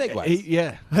 Yeah, segues.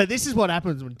 Yeah. This is what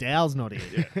happens when Dow's not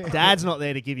here. Dad's not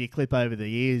there to give you a clip over the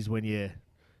ears when you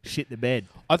shit the bed.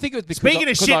 I think it was because Speaking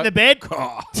of shit in the bed,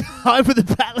 time for the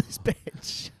Battler's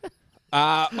bench.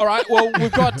 all right. Well,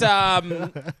 we've got.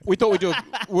 We thought we'd do.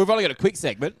 We've only got a quick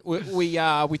segment. We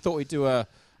thought we'd do a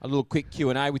little quick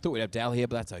Q&A. We thought we'd have Dal here,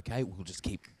 but that's okay. We'll just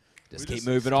keep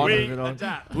moving on.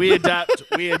 We adapt.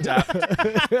 We adapt.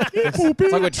 It's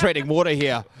like we're treading water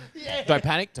here. Don't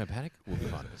panic. We'll be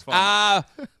fine. It's fine.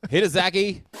 Hit a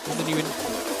Zaggy. And then you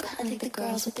I think the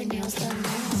girls with their nails done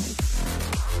now.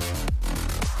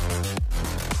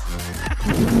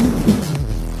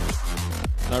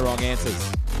 no wrong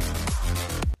answers.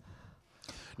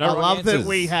 No I wrong love answers. that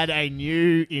we had a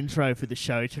new intro for the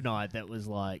show tonight that was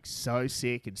like so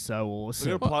sick and so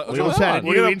awesome. We're gonna plug- We also had a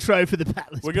we're new gonna- intro for the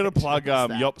Battler's We're going to bench. plug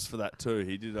What's that? Yops for that too.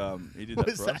 He did that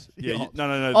What's for that? us. Yeah, Yops?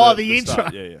 no. Oh, the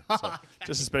start. intro. Yeah. So,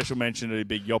 just a special mention to the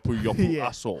big Yopu Yeah.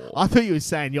 us all. I thought you were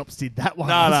saying Yops did that one.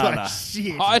 No, I was no, like, no.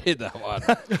 Shit. I did that one.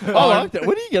 I like that.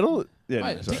 Where do you get all? Yeah, no,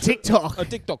 Mate, sorry. TikTok. Oh,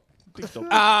 TikTok.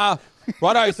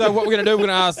 Righto, so what we're going to do, we're going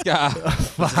to ask...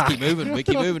 let's just keep moving. We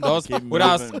keep moving, Dos. We're going to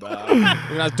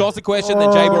ask Dos a question,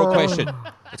 then J-Ball a question.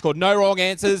 It's called No Wrong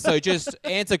Answers, so just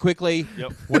answer quickly.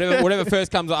 Yep. Whatever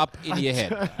first comes up into your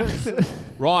head.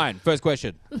 Ryan, first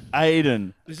question.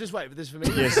 Aiden. Is this for me?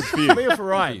 Yes, it's for you. Me or for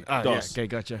Ryan? Oh, yeah. Dos. Okay,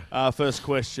 gotcha. First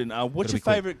question. What's your be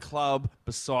quick. favourite club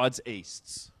besides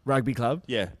Easts? Rugby club?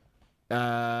 Yeah.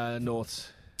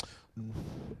 Norths.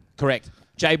 Correct.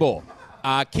 J-Ball.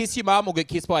 Kiss your mum or get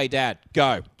kissed by your dad?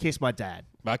 Go. Kiss my dad.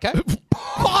 Okay. Wait,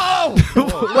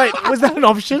 was that an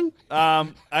option?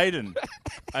 Aiden.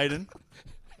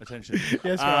 Attention.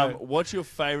 Yes, right. What's your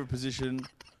favourite position?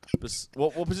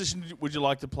 What position would you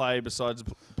like to play besides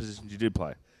the positions you did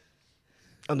play?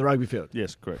 On the rugby field?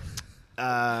 Yes, correct.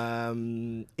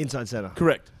 Inside centre.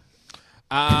 Correct.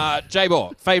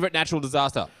 J-Ball. Favourite natural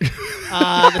disaster?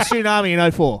 The tsunami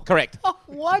in 04. Correct.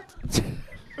 What?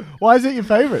 Why is it your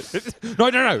favourite? No.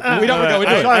 We don't want to go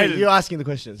into it. Sorry, you're asking the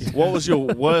questions. What was your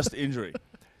worst injury?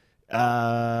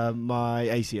 My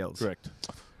ACLs. Correct.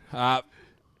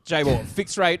 J-Ball.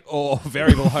 Fixed rate or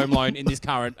variable home loan in this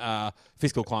current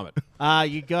fiscal climate?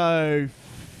 You go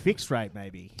fixed rate,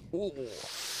 maybe.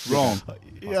 Wrong.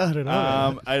 Yeah, I don't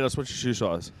know. Ados, what's your shoe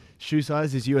size? Shoe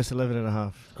size is US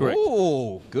 11.5. Correct.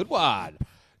 Ooh, good one.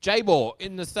 J-Ball,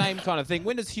 in the same kind of thing,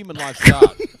 when does human life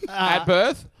start? At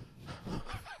birth?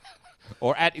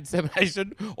 Or at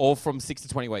insemination? Or from 6 to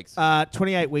 20 weeks?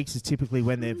 28 weeks is typically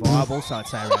when they're viable, so I'd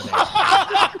say around there.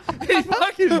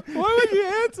 Why would you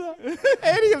answer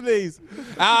any of these?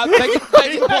 Thank you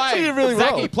for playing. really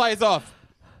well. Zachy, play us off.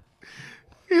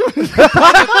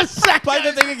 Play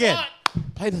the thing again.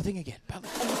 Play the thing again.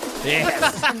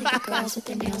 Yes. I think the girls with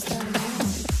their nails done now.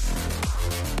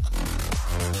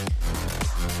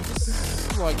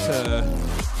 I'd like to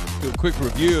do a quick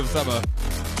review of some of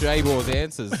J-Ball's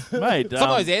answers. Mate, Some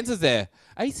of those answers there.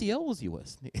 ACL was your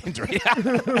worst injury.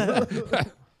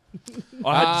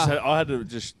 I had to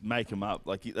just make them up.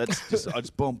 Like that's just I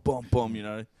just bomb, you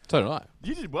know. So did I.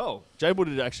 You did well. J-Ball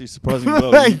did actually surprisingly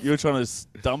well. You were trying to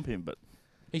dump him, but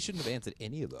He shouldn't have answered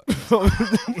any of those. he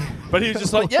was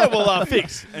just like, yeah, well,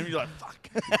 fix. And you're like, fuck.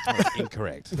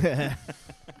 Incorrect.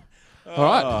 All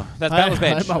right. That's Battle's I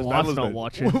Bench. hope my wife's Battle's not bench.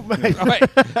 watching. Oh, wait.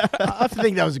 I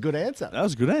think that was a good answer. That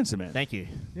was a good answer, man. Thank you.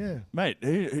 Yeah. Mate,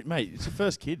 it's your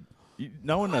first kid.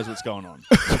 No one knows what's going on.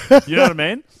 You know what I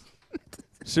mean?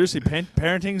 Seriously,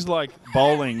 parenting's like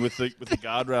bowling with the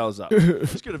guardrails up.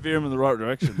 Just got to veer them in the right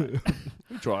direction, mate.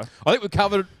 We try. I think we've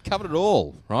covered it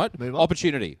all, right? Move on.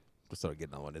 Opportunity. Just thought I'd get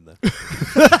another one in there.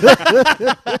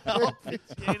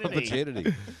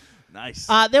 Opportunity. Nice.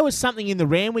 There was something in the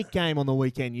Randwick game on the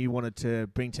weekend you wanted to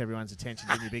bring to everyone's attention,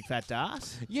 didn't you, Big Fat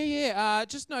Das? Yeah.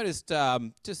 Just noticed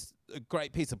just a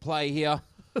great piece of play here.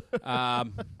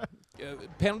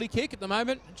 Penalty kick at the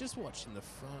moment. Just watching the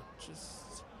front.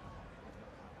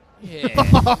 Yeah.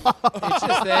 It's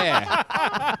just there.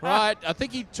 Right. I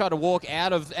think he tried to walk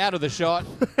out of the shot.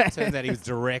 Turns out he was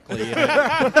directly in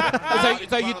it.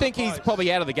 So you think he's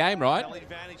probably out of the game, right? Look at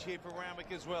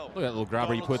that little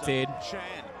grubber he puts in.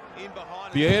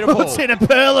 Beautiful. Puts in a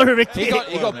perler of a He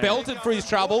kick. got belted for his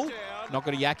trouble. Not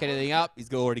going to yak anything up.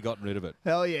 He's already gotten rid of it.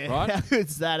 Hell yeah. Right? How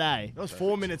good's that, eh? That was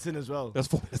 4 minutes in as well. That's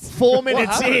 4 minutes. 4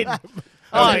 minutes in.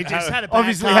 Oh, he just had a bad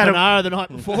Obviously had a- carbonara the night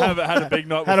before. had a big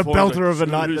night Had a before. belter of a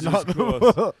night the night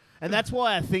before. And that's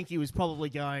why I think he was probably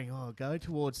going, go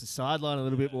towards the sideline a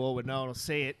little bit more where no one will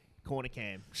see it. Corner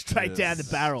cam. Straight down the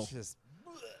barrel. Just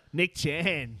Nick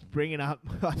Chan bringing up,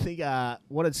 I think,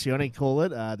 what did Sione call it?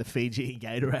 The Fiji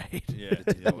Gatorade. Yeah,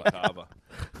 it's Harbour.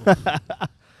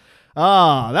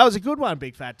 Oh, that was a good one,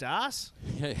 Big Fat Das.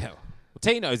 yeah. Well,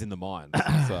 Tino's in the mines,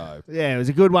 so Yeah, it was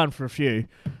a good one for a few.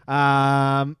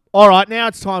 All right, now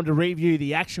it's time to review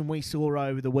the action we saw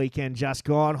over the weekend just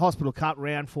gone. Hospital Cup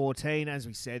round 14. As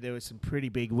we said, there were some pretty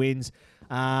big wins.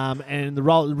 And the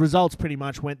results pretty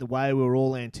much went the way we were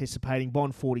all anticipating.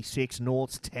 Bond 46,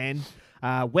 Norths 10.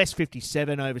 West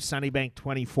 57 over Sunnybank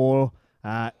 24.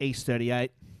 East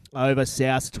 38 over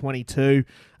South 22.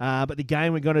 But the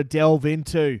game we're going to delve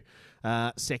into,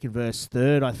 second versus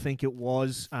third, I think it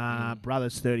was.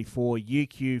 Brothers 34,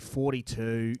 UQ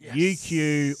 42. Yes.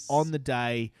 UQ on the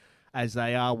day, as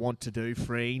they want to do,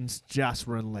 Freens, just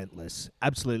relentless.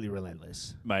 Absolutely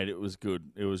relentless. Mate, it was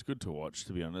good. It was good to watch,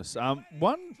 to be honest.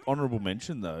 One honourable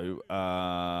mention, though,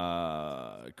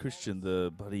 Christian,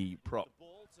 the bloody prop.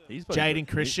 He's bloody Jaden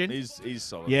good. Christian? He's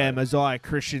solid. Yeah, mate. Mosiah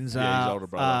Christian's Yeah, his older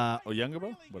brother. Or younger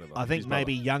brother? Whatever. I think His brother.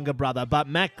 maybe younger brother. But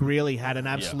Matt Greeley had an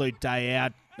absolute day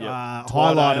out, Yep. highlighted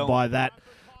Twydale. by that.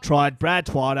 Tried Brad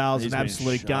Twydale's He's an been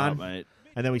absolute sharp, gun. mate.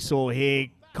 And then we saw here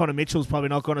Connor Mitchell's probably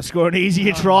not going to score an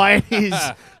easier try in his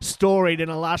storied and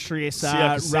illustrious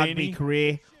rugby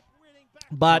career.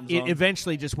 But it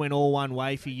eventually just went all one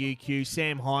way for UQ.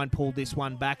 Sam Hine pulled this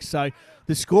one back. So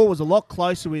the score was a lot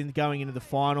closer with going into the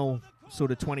final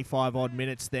sort of 25-odd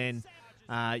minutes than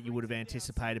you would have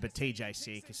anticipated. But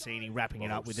TJ Cassini wrapping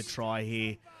it up with a try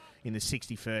here in the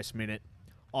 61st minute.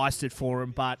 Iced it for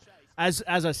him. But as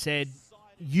I said,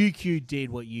 UQ did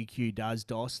what UQ does,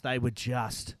 Dos. They were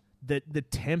just... The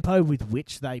tempo with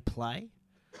which they play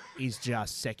is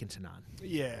just second to none.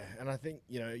 Yeah, and I think,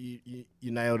 you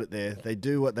nailed it there. They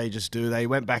do what they just do. They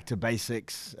went back to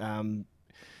basics.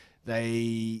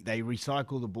 They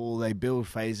recycle the ball. They build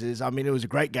phases. I mean, it was a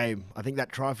great game. I think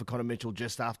that try for Connor Mitchell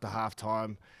just after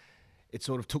halftime, it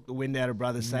sort of took the wind out of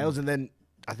brothers' sails. And then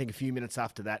I think a few minutes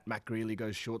after that, Matt Greeley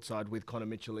goes short side with Connor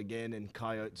Mitchell again, and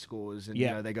Coyote scores.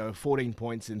 And, they go 14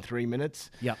 points in 3 minutes.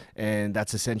 Yep. And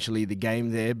that's essentially the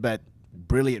game there. But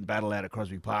brilliant battle out at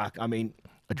Crosby Park. I mean,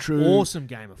 a true... Awesome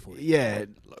game of footy. Yeah.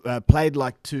 Played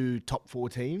like two top 4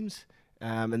 teams.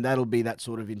 And that'll be that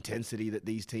sort of intensity that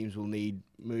these teams will need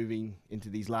moving into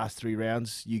these last 3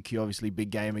 rounds. UQ, obviously, big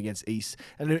game against East.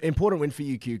 And an important win for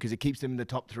UQ because it keeps them in the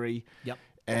top 3. Yep.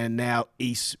 And now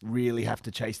East really have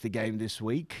to chase the game this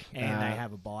week. And they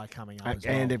have a bye coming up as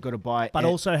well. And they've got a bye. But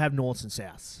also have Norths and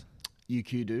Souths.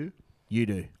 UQ do? You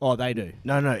do. Oh, they do.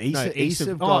 No, East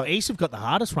have got... East have got the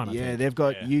hardest run, I think. They've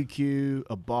got UQ,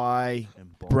 a bye,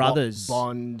 Brothers.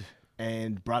 Bond,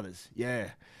 and Brothers. Yeah.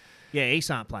 Yeah, East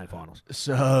aren't playing finals.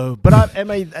 So, but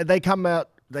they come out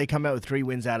with 3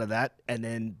 wins out of that, and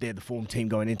then they're the form team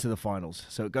going into the finals.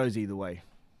 So it goes either way.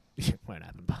 Won't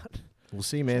happen, but we'll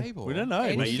see, man. We don't know,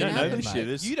 mate. You don't know this year.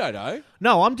 You don't know.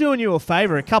 No, I'm doing you a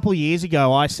favour. A couple of years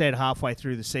ago, I said halfway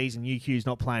through the season, UQ's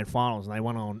not playing finals, and they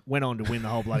went on to win the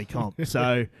whole bloody comp.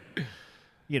 So,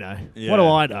 what do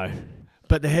I know?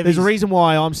 But there's a reason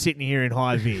why I'm sitting here in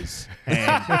high vis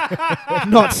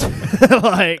and not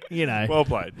Well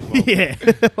played. Yeah,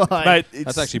 Mate,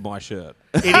 That's actually my shirt.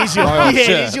 it is your old it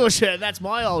shirt. is your shirt. That's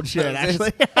my old shirt,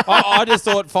 actually. I just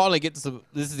thought finally get some.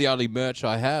 This is the only merch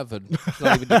I have, and it's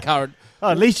not even the current.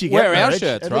 at least you get Wear merch. our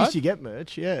shirts, At right? least you get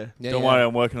merch, yeah. Don't worry,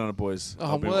 I'm working on it, boys.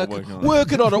 Oh, I'm working on it.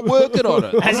 working on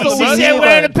it. As I'm he still sits there working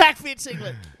wearing on a pack fit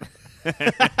singlet.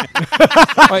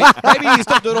 Wait, maybe you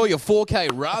stop doing all your 4K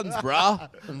runs, bruh.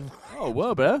 Oh,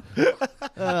 well, bro.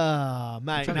 Oh,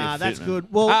 mate, Trying to nah, get that's fit, good.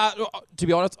 Well, To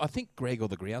be honest, I think Greg or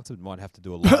the Groundsman might have to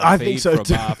do a live I feed think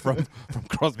so from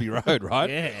Crosby Road, right?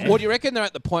 Yeah. Or do you reckon they're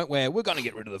at the point where we're going to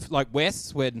get rid of the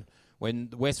West when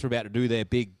the West were about to do their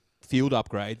big field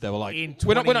upgrade? They were like, In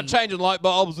we're not 20 changing light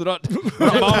bulbs. We're not. mowing the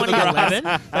grass."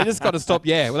 2011? They just got to stop.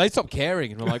 Yeah, well, they stopped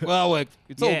caring, and we're like, well,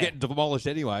 it's all Yeah. getting demolished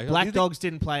anyway. Black You think- Dogs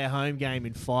didn't play a home game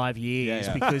in 5 years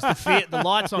Yeah. because the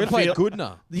lights on We played field.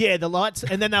 Goodna. Yeah, the lights,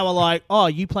 and then they were like, "Oh,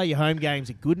 you play your home games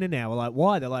at Goodna now." We're like,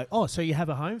 "Why?" They're like, "Oh, so you have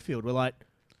a home field." We're like,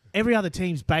 "Every other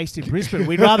team's based in Brisbane.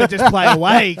 We'd rather just play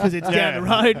away because it's down the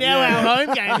road. Now our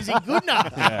home game is in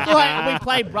Goodna." Like, we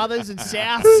play Brothers and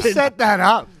Souths. Who and- set that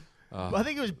up? I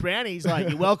think it was Brownie. He's like,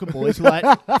 "You're welcome, boys." We're like,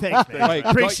 "Thanks, man. Wait,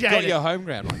 Appreciate got it." your home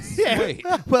ground. Like, Yeah. sweet.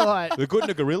 Well, like, The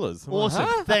Goodna Gorillas. I'm like, awesome.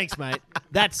 huh? Thanks, mate.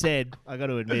 That said, I got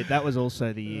to admit that was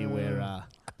also the year where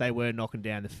they were knocking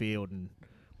down the field, and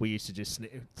we used to just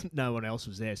no one else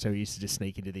was there, so we used to just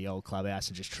sneak into the old clubhouse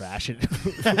and just trash it.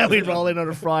 We'd roll in on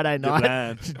a Friday night,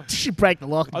 man. break the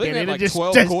lock, I and think get we had in, like and just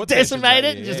 12 court decimate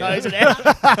it, sessions and that just year,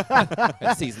 hose it out.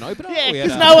 At season opener. Yeah, we had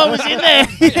because no one was in there.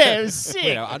 Yeah, it was We had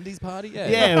sick. our undies party. Yeah.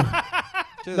 Yeah.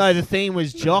 Just- No, the theme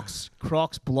was jocks,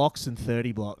 crocs, blocks, and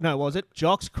 30 blocks. No, was it?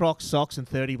 Jocks, crocs, socks, and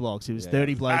 30 blocks. It was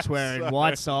 30 blokes That's wearing so-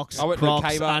 white socks, I went to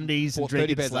crocs, Kmart, undies, and bought 30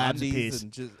 drinking pairs of slabs of undies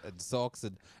piss. and socks,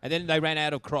 and then they ran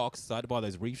out of Crocs, so I had to buy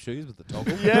those reef shoes with the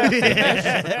toggle.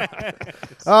 Yeah.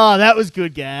 Oh, that was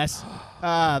good gas.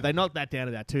 They knocked that down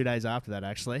about 2 days after that,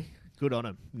 actually. Good on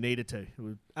them. Needed to.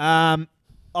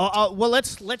 Well,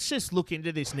 let's just look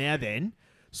into this now then.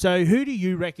 So who do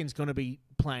you reckon's going to be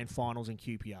playing finals in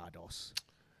QPR, Dos?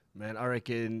 Man, I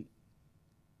reckon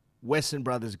Western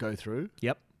Brothers go through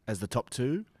Yep. as the top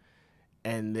 2,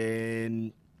 and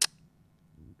then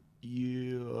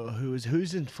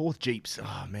who's in 4th? Jeeps.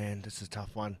 Oh man, this is a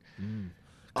tough one.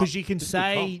 Because you can this is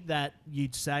say that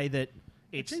you'd say that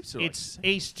Jeeps it's are it's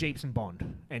East, Jeeps, and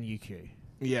Bond and UQ.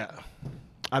 Yeah,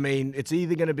 I mean it's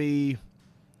either going to be,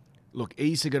 look,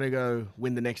 East are going to go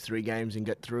win the next 3 games and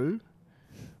get through,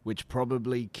 which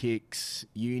probably kicks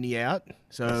Uni out.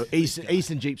 So East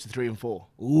and Jeeps are 3 and 4.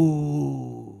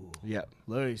 Ooh. Yeah.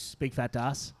 Loose. Big fat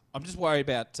ass. I'm just worried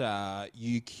about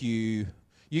UQ.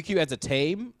 UQ as a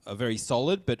team are very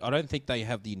solid, but I don't think they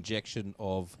have the injection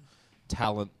of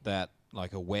talent that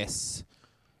like a Wes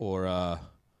or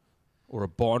or a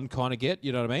Bond kind of get.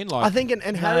 You know what I mean? Like I think, and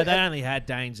No, Harry, they only had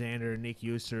Dane Zander and Nick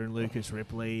Euster and Lucas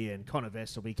Ripley and Connor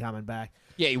Vest will be coming back.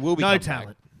 yeah, he will be No coming talent.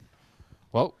 back.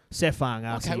 Well, Seth Fang,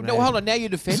 okay. RC, No, hold on. Now you're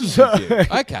defending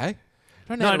UQ. Okay.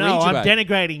 Don't know how to read you, I'm mate.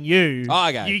 denigrating you. Oh,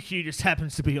 okay. UQ just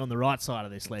happens to be on the right side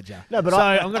of this ledger. No, but so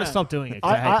I- I'm going to stop doing it.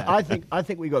 'cause I hate that. I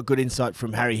think we got good insight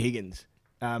from Harry Higgins,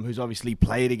 who's obviously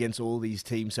played against all these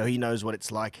teams, so he knows what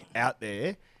it's like out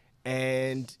there.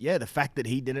 And yeah, the fact that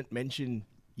he didn't mention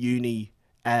Uni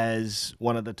as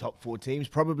one of the top 4 teams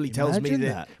probably tells me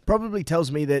Imagine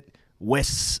that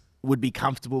West would be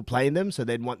comfortable playing them, so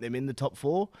they'd want them in the top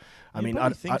 4. I mean, I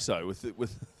think so with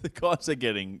the guys they're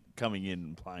getting coming in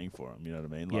and playing for them. You know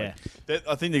what I mean? Like, Yeah.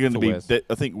 I think they're going to For be. West.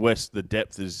 I think West, the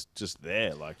depth is just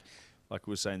there. Like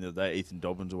we were saying the other day, Ethan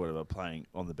Dobbins or whatever playing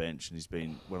on the bench, and he's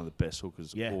been one of the best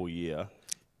hookers Yeah. all year.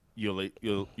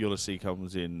 Ulysses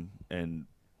comes in and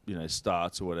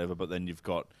starts or whatever, but then you've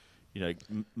got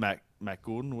Matt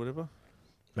Gordon or whatever.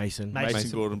 Mason.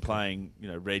 Mason Gordon playing,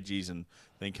 Reggie's and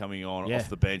then coming on Yeah. off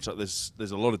the bench. Like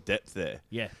there's a lot of depth there,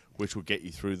 Yeah. which will get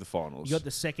you through the finals. You got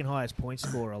the second highest point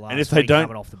scorer last And if they week don't-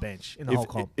 coming off the bench in the whole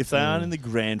comp. if they aren't in the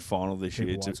grand final this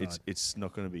Triple year, Whiteside. it's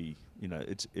not going to be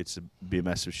be a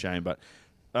massive shame. But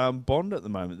Bond at the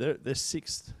moment they're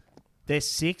 6th. They're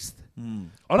 6th.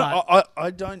 I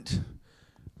don't.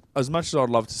 As much as I'd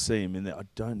love to see him in there, I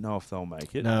don't know if they'll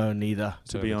make it. No, neither.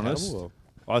 To be honest, Or-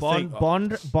 I think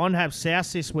Bond have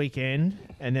South this weekend,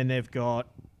 and then they've got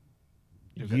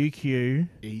UQ,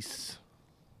 East.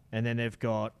 and then they've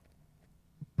got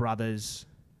Brothers,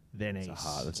 then East.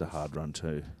 that's a hard run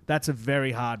too. That's a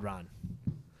very hard run.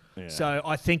 Yeah. So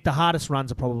I think the hardest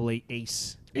runs are probably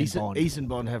East and Bond. East and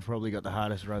Bond have probably got the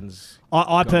hardest runs. I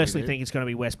gotta be personally there. think it's going to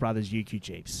be West Brothers, UQ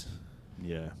Jeeps.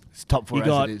 yeah. It's top 4 You as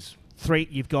got it is. 3.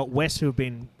 You've got West, who have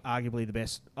been arguably the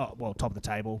best, top of the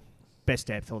table, best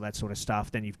depth, all that sort of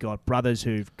stuff. Then you've got Brothers,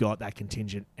 who've got that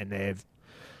contingent, and they've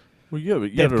But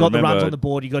they've got the runs on the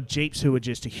board. You've got Jeeps, who are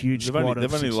just a huge They've squad. only, of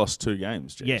they've only six- lost 2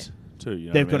 games. Jeez. Yeah. 2. You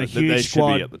know They've what I got a mean? They huge should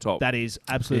squad be at the top. that is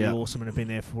absolutely Yeah. awesome and have been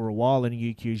there for a while, and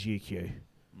UQ's UQ.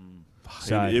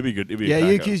 So It'd be good. It'd be Yeah,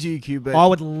 a cracker. UQ's UQ, but I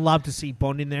would love to see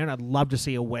Bond in there, and I'd love to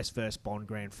see a West versus Bond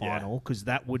grand final, because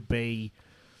that would be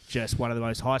just one of the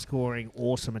most high-scoring,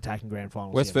 awesome attacking grand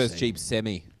finals. West you've ever versus seen. Jeep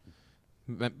semi.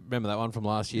 Remember that one from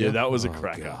last year? Yeah, that was a Oh,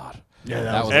 cracker. God. yeah,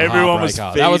 That was a Everyone was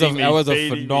heartbreaker. feeding That was a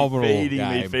feeding phenomenal me,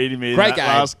 game. feeding me. Great that game.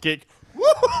 last kick.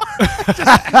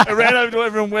 I ran over to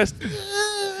everyone West.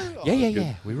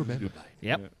 Yeah. We remember.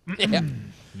 Yep. Yeah.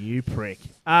 You prick.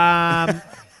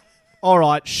 All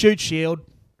right, shoot shield.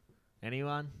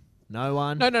 Anyone? No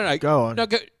one? No. Go on. No,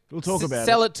 go. We'll talk about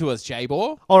Sell it to us,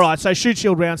 J-Bor. All right, so shoot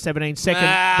shield round 17. Second,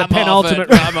 I'm the penultimate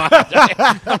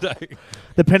off it.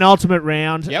 The penultimate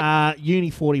round, Yep. Uni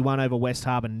 41 over West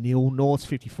Harbour 0, Norths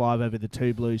 55 over the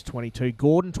 2 Blues 22,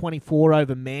 Gordon 24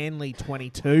 over Manly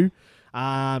 22.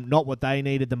 Not what they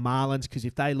needed, the Marlins, because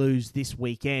if they lose this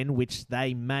weekend, which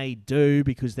they may do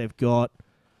because they've got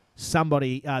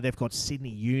they've got Sydney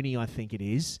Uni, I think it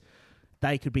is.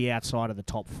 They could be outside of the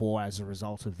top 4 as a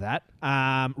result of that.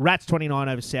 Rats 29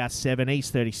 over South 7,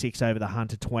 East 36 over the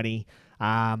Hunter 20.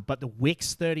 But the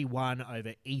Wicks 31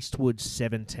 over Eastwood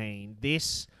 17.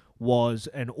 This was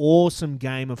an awesome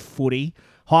game of footy,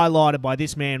 highlighted by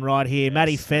this man right here,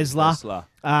 Matty Fessler,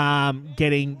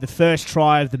 getting the first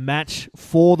try of the match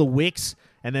for the Wicks.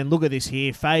 And then look at this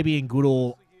here, Fabian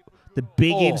Goodall, the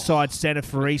big inside centre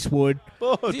for Eastwood,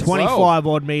 25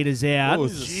 odd metres out,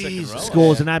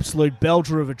 scores an absolute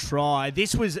belter of a try.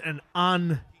 This was an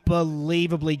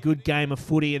unbelievably good game of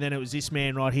footy, and then it was this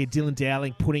man right here, Dylan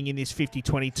Dowling, putting in this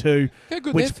 50-22. How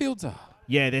good which- their fields are.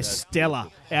 Yeah, they're stellar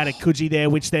out of Coogee there,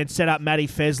 which then set up Matty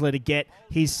Fessler to get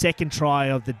his second try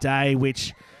of the day,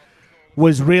 which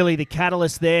was really the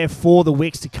catalyst there for the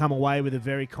Wicks to come away with a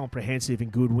very comprehensive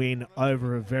and good win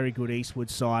over a very good Eastwood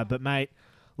side. But, mate,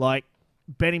 like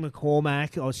Benny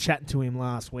McCormack, I was chatting to him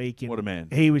last week. And What a man.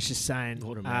 He was just saying,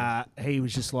 What a man. he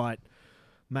was just like,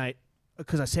 mate,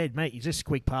 because I said, mate, you just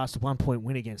squeaked past a 1-point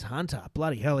win against Hunter.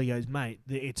 Bloody hell, he goes, mate,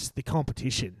 it's the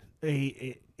competition.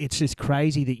 It's just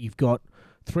crazy that you've got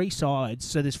 3 sides.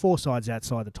 So there's 4 sides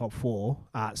outside the top 4.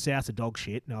 South are dog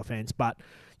shit, no offence, but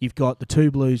you've got the 2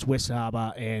 Blues, West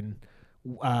Harbour, and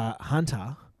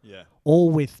Hunter. Yeah.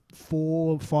 All with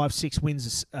 4, 5, 6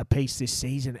 wins a piece this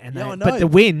season, and Yeah, I know. but the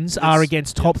wins are It's-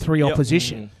 against top 3 Yep.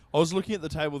 opposition. I was looking at the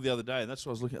table the other day, and that's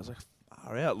what I was looking at. I was like,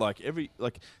 far out. Like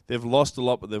they've lost a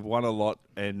lot, but they've won a lot,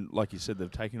 and like you said, they've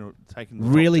taken the top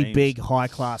Really teams. big, high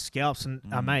class scalps, and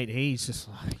mate, he's just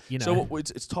like, you know. So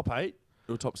it's top 8.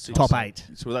 Or top 6? Top 8.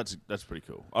 So that's pretty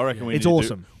cool. I reckon It's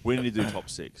awesome. We need to do top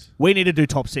 6. We need to do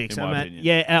top 6. In my I mean, opinion.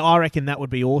 yeah, I reckon that would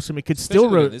be awesome. It could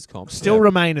Especially in this comp. still Yeah.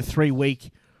 remain a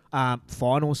 3-week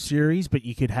final series, but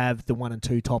you could have the 1 and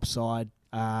 2 top side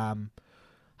have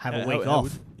a week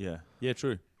off. Yeah,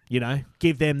 true. You know,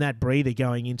 give them that breather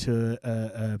going into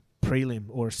a prelim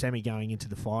or a semi going into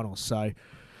the finals. So,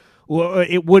 well,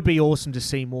 it would be awesome to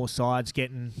see more sides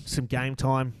getting some game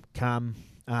time come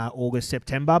August,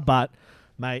 September. But,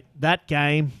 mate, that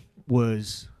game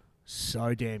was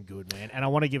so damn good, man. And I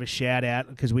want to give a shout out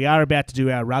because we are about to do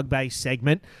our rugby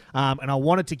segment. And I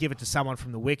wanted to give it to someone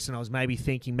from the Wicks, and I was maybe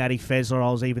thinking Matty Fessler.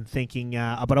 I was even thinking,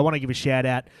 but I want to give a shout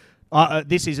out.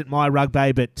 This isn't my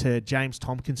rugby, but James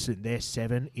Tompkinson, their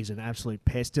 7 is an absolute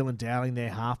pest. Dylan Dowling, their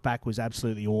halfback, was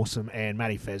absolutely awesome. And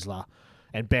Matty Fessler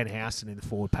and Ben Housen in the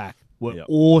forward pack were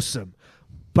awesome.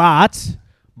 But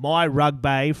my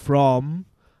rugby from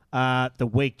the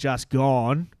week just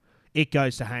gone, it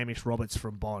goes to Hamish Roberts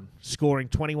from Bond, scoring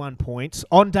 21 points.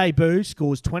 On debut,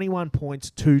 scores 21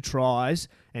 points, 2 tries,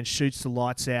 and shoots the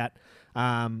lights out,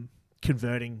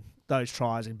 converting those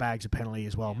tries in bags of penalty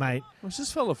as well, mate. Where's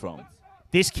this fella from?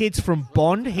 This kid's from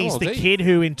Bond. He's the kid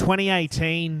who in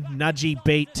 2018 Nudgy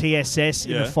beat TSS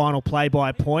in the final play by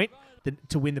a point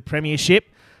to win the premiership.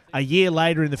 A year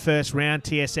later in the first round,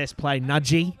 TSS play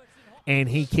Nudgy, and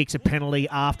he kicks a penalty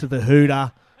after the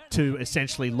hooter to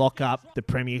essentially lock up the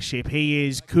premiership. He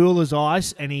is cool as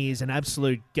ice, and he is an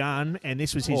absolute gun, and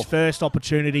this was his first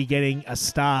opportunity getting a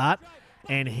start,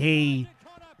 and he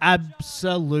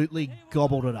absolutely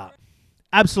gobbled it up.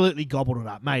 Absolutely gobbled it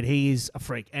up, mate. He is a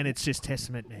freak, and it's just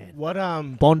testament, man. What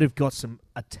Bond have got some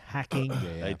attacking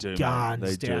They do, guns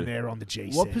They down do. there on the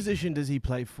GC. What position does he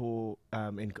play for?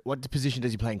 What position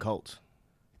does he play in Colts?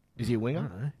 Is he a I winger?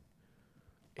 don't know.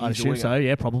 I He's a assume winger. so.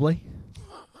 Yeah, probably.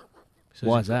 So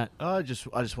Why is that? I just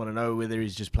want to know whether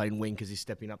he's just playing wing because he's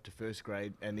stepping up to first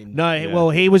grade and then No, well,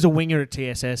 he was a winger at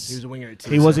TSS. he was a winger at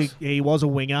TSS. He was a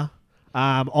winger.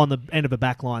 On the end of a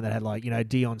back line that had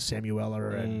Dion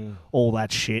Samuela and all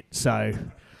that shit. So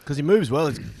because he moves well.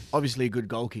 He's obviously a good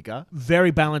goal kicker.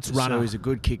 very balanced runner. So he's a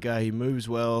good kicker. He moves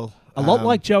well. A lot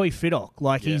like Joey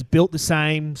Fiddock. He's built the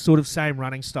same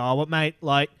running style. But mate,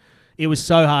 it was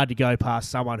so hard to go past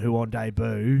someone who on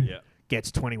debut gets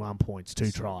 21 points,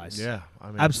 2 tries. Yeah, I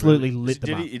mean, Absolutely lit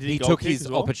them up. He took his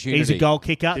opportunity. He's a goal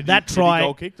kicker. Did That he try,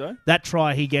 goal kick, though? that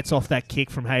try, he gets off that kick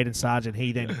from Hayden Sargent.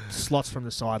 He then slots from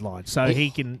the sideline, so he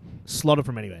can slot it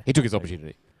from anywhere. He took his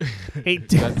opportunity. He I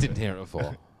did. didn't hear it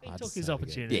before. He took his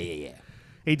opportunity. Yeah.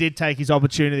 He did take his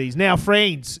opportunities. Now,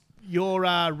 friends, your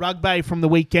rugby from the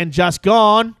weekend just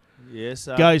gone Yes.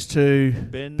 goes to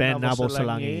Ben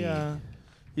Navasalangi.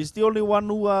 He's the only one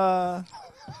who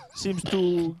seems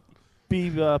to be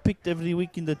picked every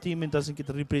week in the team and doesn't get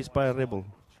replaced by a rebel.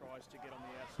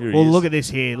 Well, look at this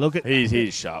here. Look at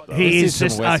He's sharp, though. he This is is some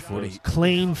just West a footy.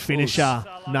 clean finisher,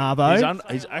 Navo.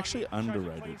 He's actually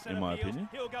underrated, in my opinion.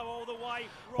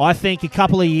 I think a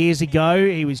couple of years ago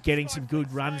he was getting some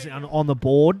good runs on the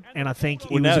board, and I think he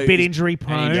Well, was now a bit he's- injury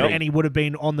prone, injury. and he would have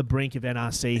been on the brink of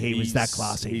NRC. He was that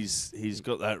classy. He's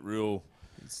got that real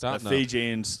Starting up.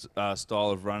 Fijian style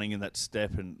of running and that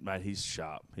step, and mate, he's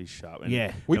sharp. He's sharp. And,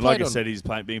 Yeah. We and like played I on- said, he's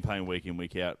been playing week in,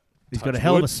 week out. He's got a Touch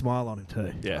hell of wood. a smile on him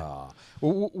too. Yeah.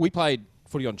 Well, we played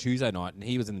footy on Tuesday night, and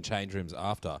he was in the change rooms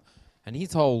after, and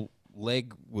his whole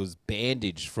leg was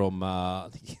bandaged from I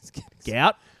think he's getting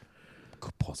Gout.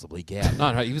 could possibly gout.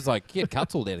 No, he was he had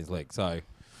cuts all down his leg. So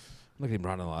look at him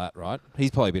running like that, right?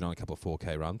 He's probably been on a couple of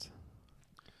 4K runs.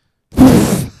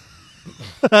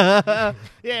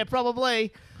 Yeah,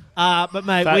 probably. But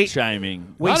mate, Fat we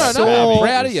shaming. we I don't saw know. I'm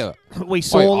proud of you. we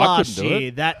saw I last couldn't do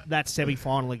year that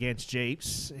semi-final against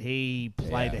Jeeps. He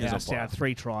played Yeah, the he's house on down, fire.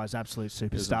 3 tries, absolute on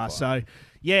superstar. fire. So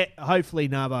yeah, hopefully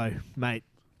Navo, mate.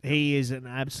 He is an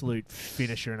absolute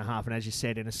finisher and a half, and as you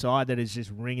said, in a side that is just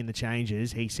ringing the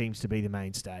changes, he seems to be the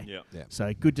mainstay. Yeah.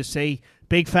 So good to see.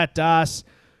 Big Fat Das,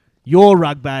 your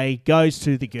rugby goes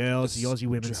to the girls, the Aussie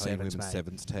Women's Australian Sevens, mate.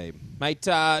 Sevens team, mate.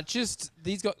 Just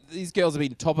these girls have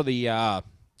been top of the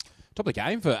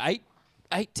game for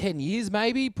 10 years,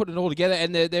 maybe. Putting it all together,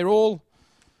 and they're all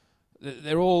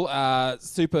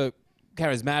super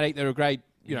charismatic. They're a great.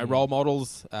 Role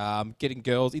models, getting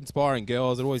girls, inspiring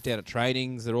girls. They're always down at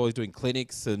trainings. They're always doing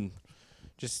clinics, and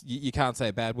just you can't say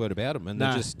a bad word about them. And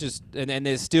No. they're and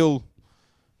they're still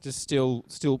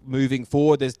moving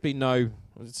forward. There's been no.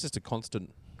 It's just a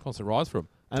constant rise for them.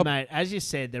 And mate, as you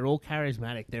said, they're all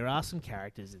charismatic. There are some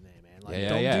characters in there, man. Like Yeah,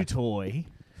 Dom yeah. Dutoy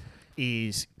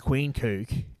is Queen Kook,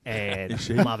 and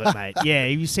love it, mate. Yeah,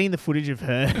 have you seen the footage of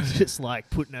her just like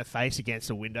putting her face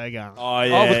against a window going? Oh,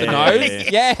 yeah. Oh, with the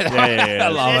nose? Yeah. I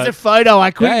love There's it. a photo.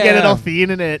 I couldn't Yeah, get it yeah. off the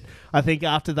internet. I think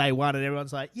after they won, and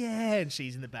everyone's like, yeah, and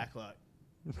she's in the back like,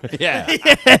 Yeah.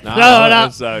 no,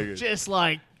 That's so good. just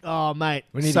like, oh, mate.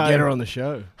 We need to get her on the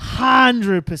show.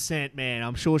 100%, man.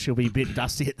 I'm sure she'll be a bit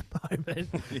dusty at the moment.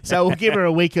 So we'll give her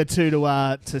a week or two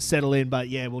to settle in. But,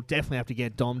 yeah, we'll definitely have to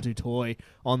get Dom Dutoy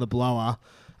on the blower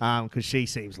because she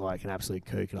seems like an absolute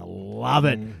kook, and I love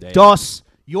it. Damn. Dos,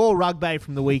 your rugby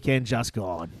from the weekend just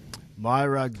gone. My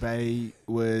rugby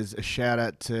was a shout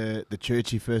out to the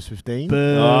Churchy first 15. Boo.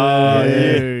 Oh,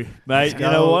 yeah. Mate, Let's you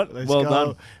go. know what? Let's Well go.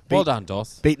 done. Well done,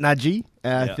 Dos. Beat Nudgy,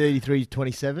 Yeah.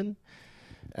 33-27.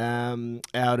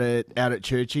 Out at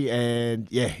Churchy, and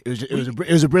yeah, it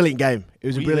was a brilliant game. It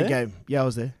was Were a you brilliant there? game. Yeah, I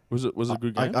was there. Was it a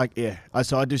good game?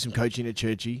 So I do some coaching at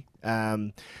Churchy,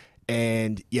 and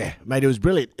yeah, mate, it was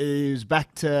brilliant. It was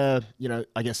back to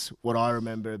I guess what I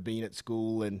remember being at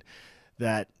school, and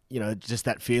that just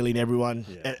that feeling. Everyone,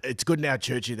 it's good now.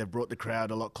 Churchy, they've brought the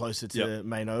crowd a lot closer to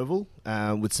main oval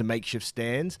with some makeshift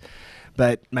stands,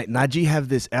 but mate, Nudgy have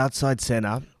this outside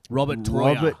centre. Robert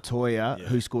Toya,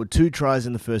 who scored 2 tries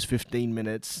in the first 15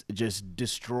 minutes, just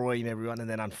destroying everyone. And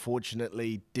then,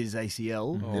 unfortunately, did his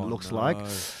ACL, it looks like.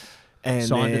 And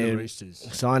signed at the then Roosters.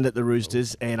 Signed at the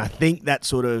Roosters. And I think that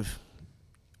sort of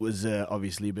was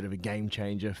obviously a bit of a game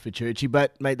changer for Churchy.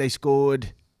 But, mate, they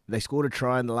scored a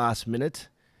try in the last minute.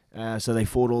 So they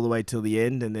fought all the way till the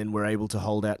end, and then were able to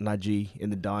hold out Nudgy in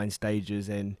the dying stages.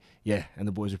 And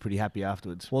the boys were pretty happy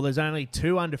afterwards. Well, there's only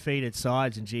 2 undefeated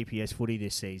sides in GPS footy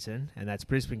this season, and that's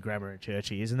Brisbane Grammar and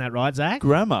Churchy. Isn't that right, Zach?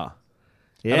 Grammar.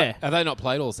 Yeah. Have they not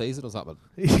played all season or something?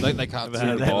 They can't.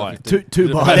 Had a bye. Two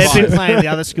But buys. they've been playing the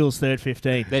other school's third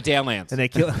 15. They're Downlands. And they're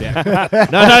killing.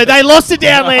 No, they lost to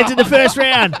Downlands in the first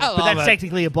round. But love that's it.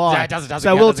 technically a bye. Yeah, it doesn't so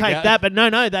count, we'll doesn't take count. that. But no,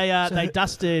 they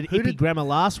dusted Hippie Grammar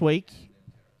last week.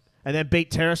 And then beat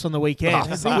Terrace on the weekend,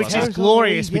 Oh, so which is Terrace on the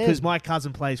glorious weekend. because my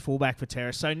cousin plays fullback for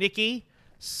Terrace. So, Nikki,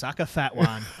 suck a fat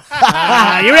one.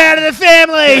 You're out of the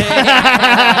family.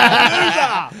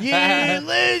 You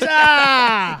loser.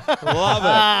 Love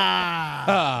it.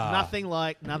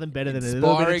 Nothing better than a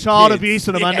little bit Inspiring of child kids. abuse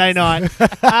on a Monday night.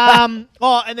 And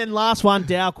then last one,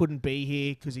 Dow couldn't be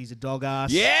here because he's a dog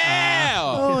ass.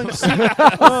 Yeah. Suck a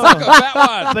fat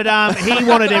one. But he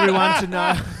wanted everyone to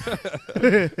know.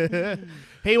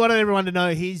 He wanted everyone to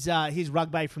know his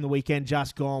rugby from the weekend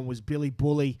just gone was Billy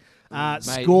Bully.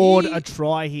 Scored a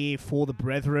try here for the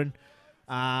Brethren.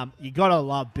 You got to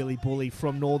love Billy Bully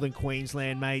from Northern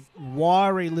Queensland, mate.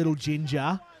 Wiry little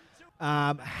ginger.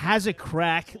 Has a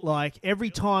crack. Like,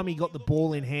 every time he got the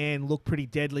ball in hand, looked pretty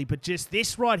deadly. But just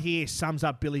this right here sums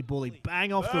up Billy Bully.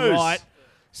 Bang off the Boost. right.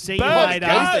 See you Buzz, later.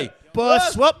 Casey.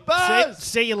 Buzz, whoop. Buzz.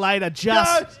 See you later.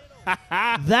 Just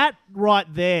that right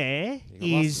there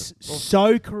is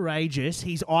so courageous.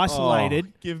 He's isolated.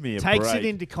 Oh, give me a takes break. it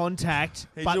into contact,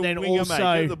 He's but a then winger, also.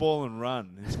 mate. Get the ball and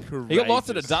run. It's He got lost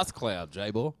in a courageous. dust cloud,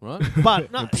 J-Ball, right?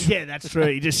 But no, yeah, that's true.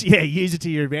 You just use it to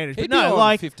your advantage. He'd But be no, on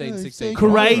like 15, 16.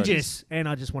 courageous, and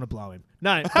I just want to blow him.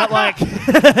 No, but like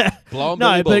Blow him,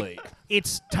 no, Billy but Bully.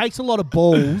 it takes a lot of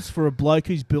balls for a bloke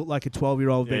who's built like a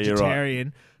 12-year-old Yeah, you're right.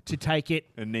 vegetarian to take it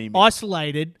Anemic.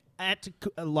 isolated at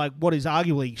like what is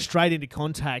arguably straight into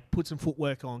contact, put some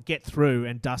footwork on, get through,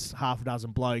 and dust half a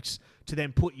dozen blokes to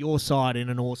then put your side in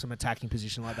an awesome attacking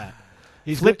position like that.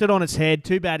 He's flipped it on its head.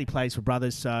 Too bad he plays for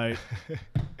Brothers, so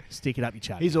stick it up your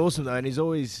chuck. He's awesome though, and he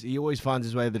always finds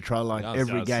his way to the try line He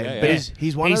every does, game. yeah, But yeah.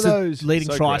 he's one He's of the those leading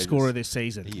so try courageous. scorer this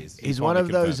season. He is. He's He one of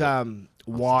finally those confirmed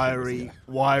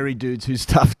wiry dudes who's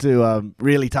tough to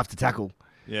really tough to tackle.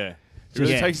 Yeah. He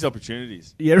really Yeah. takes his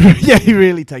opportunities. Yeah, he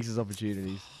really takes his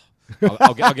opportunities.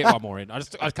 I'll get one more in. I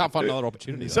can't find another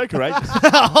opportunity. He's though. so courageous.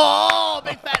 Oh,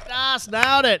 big fat ass,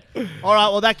 nailed it. All right,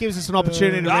 well, that gives us an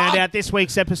opportunity to round out this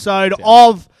week's episode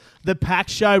of The Pack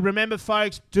Show. Remember,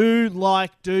 folks, do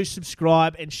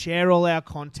subscribe, and share all our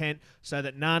content so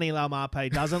that Nani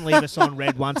Laumape doesn't leave us on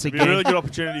red once It'd be a again. really good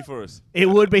opportunity for us. It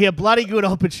would be a bloody good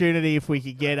opportunity if we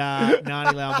could get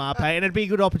Nani Laumape, and it'd be a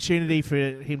good opportunity for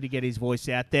him to get his voice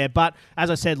out there. But as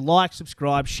I said,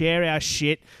 subscribe, share our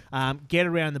shit, get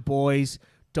around the boys,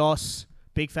 Dos,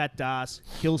 Big Fat Das,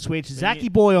 Kill Switch, Zachy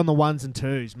Boy on the 1s and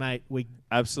 2s, mate. We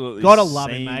Absolutely. gotta love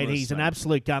him, mate. seamless, He's an mate.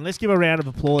 absolute gun. Let's give a round of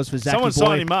applause for Zachy Someone Boy.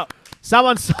 sign him up.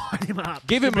 Someone sign him up.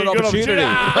 Give him Be an a good opportunity.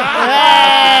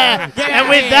 Yeah. And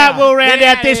with that, we'll round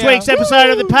out this week's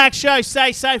episode of The Pack Show.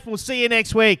 Stay safe, and we'll see you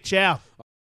next week. Ciao.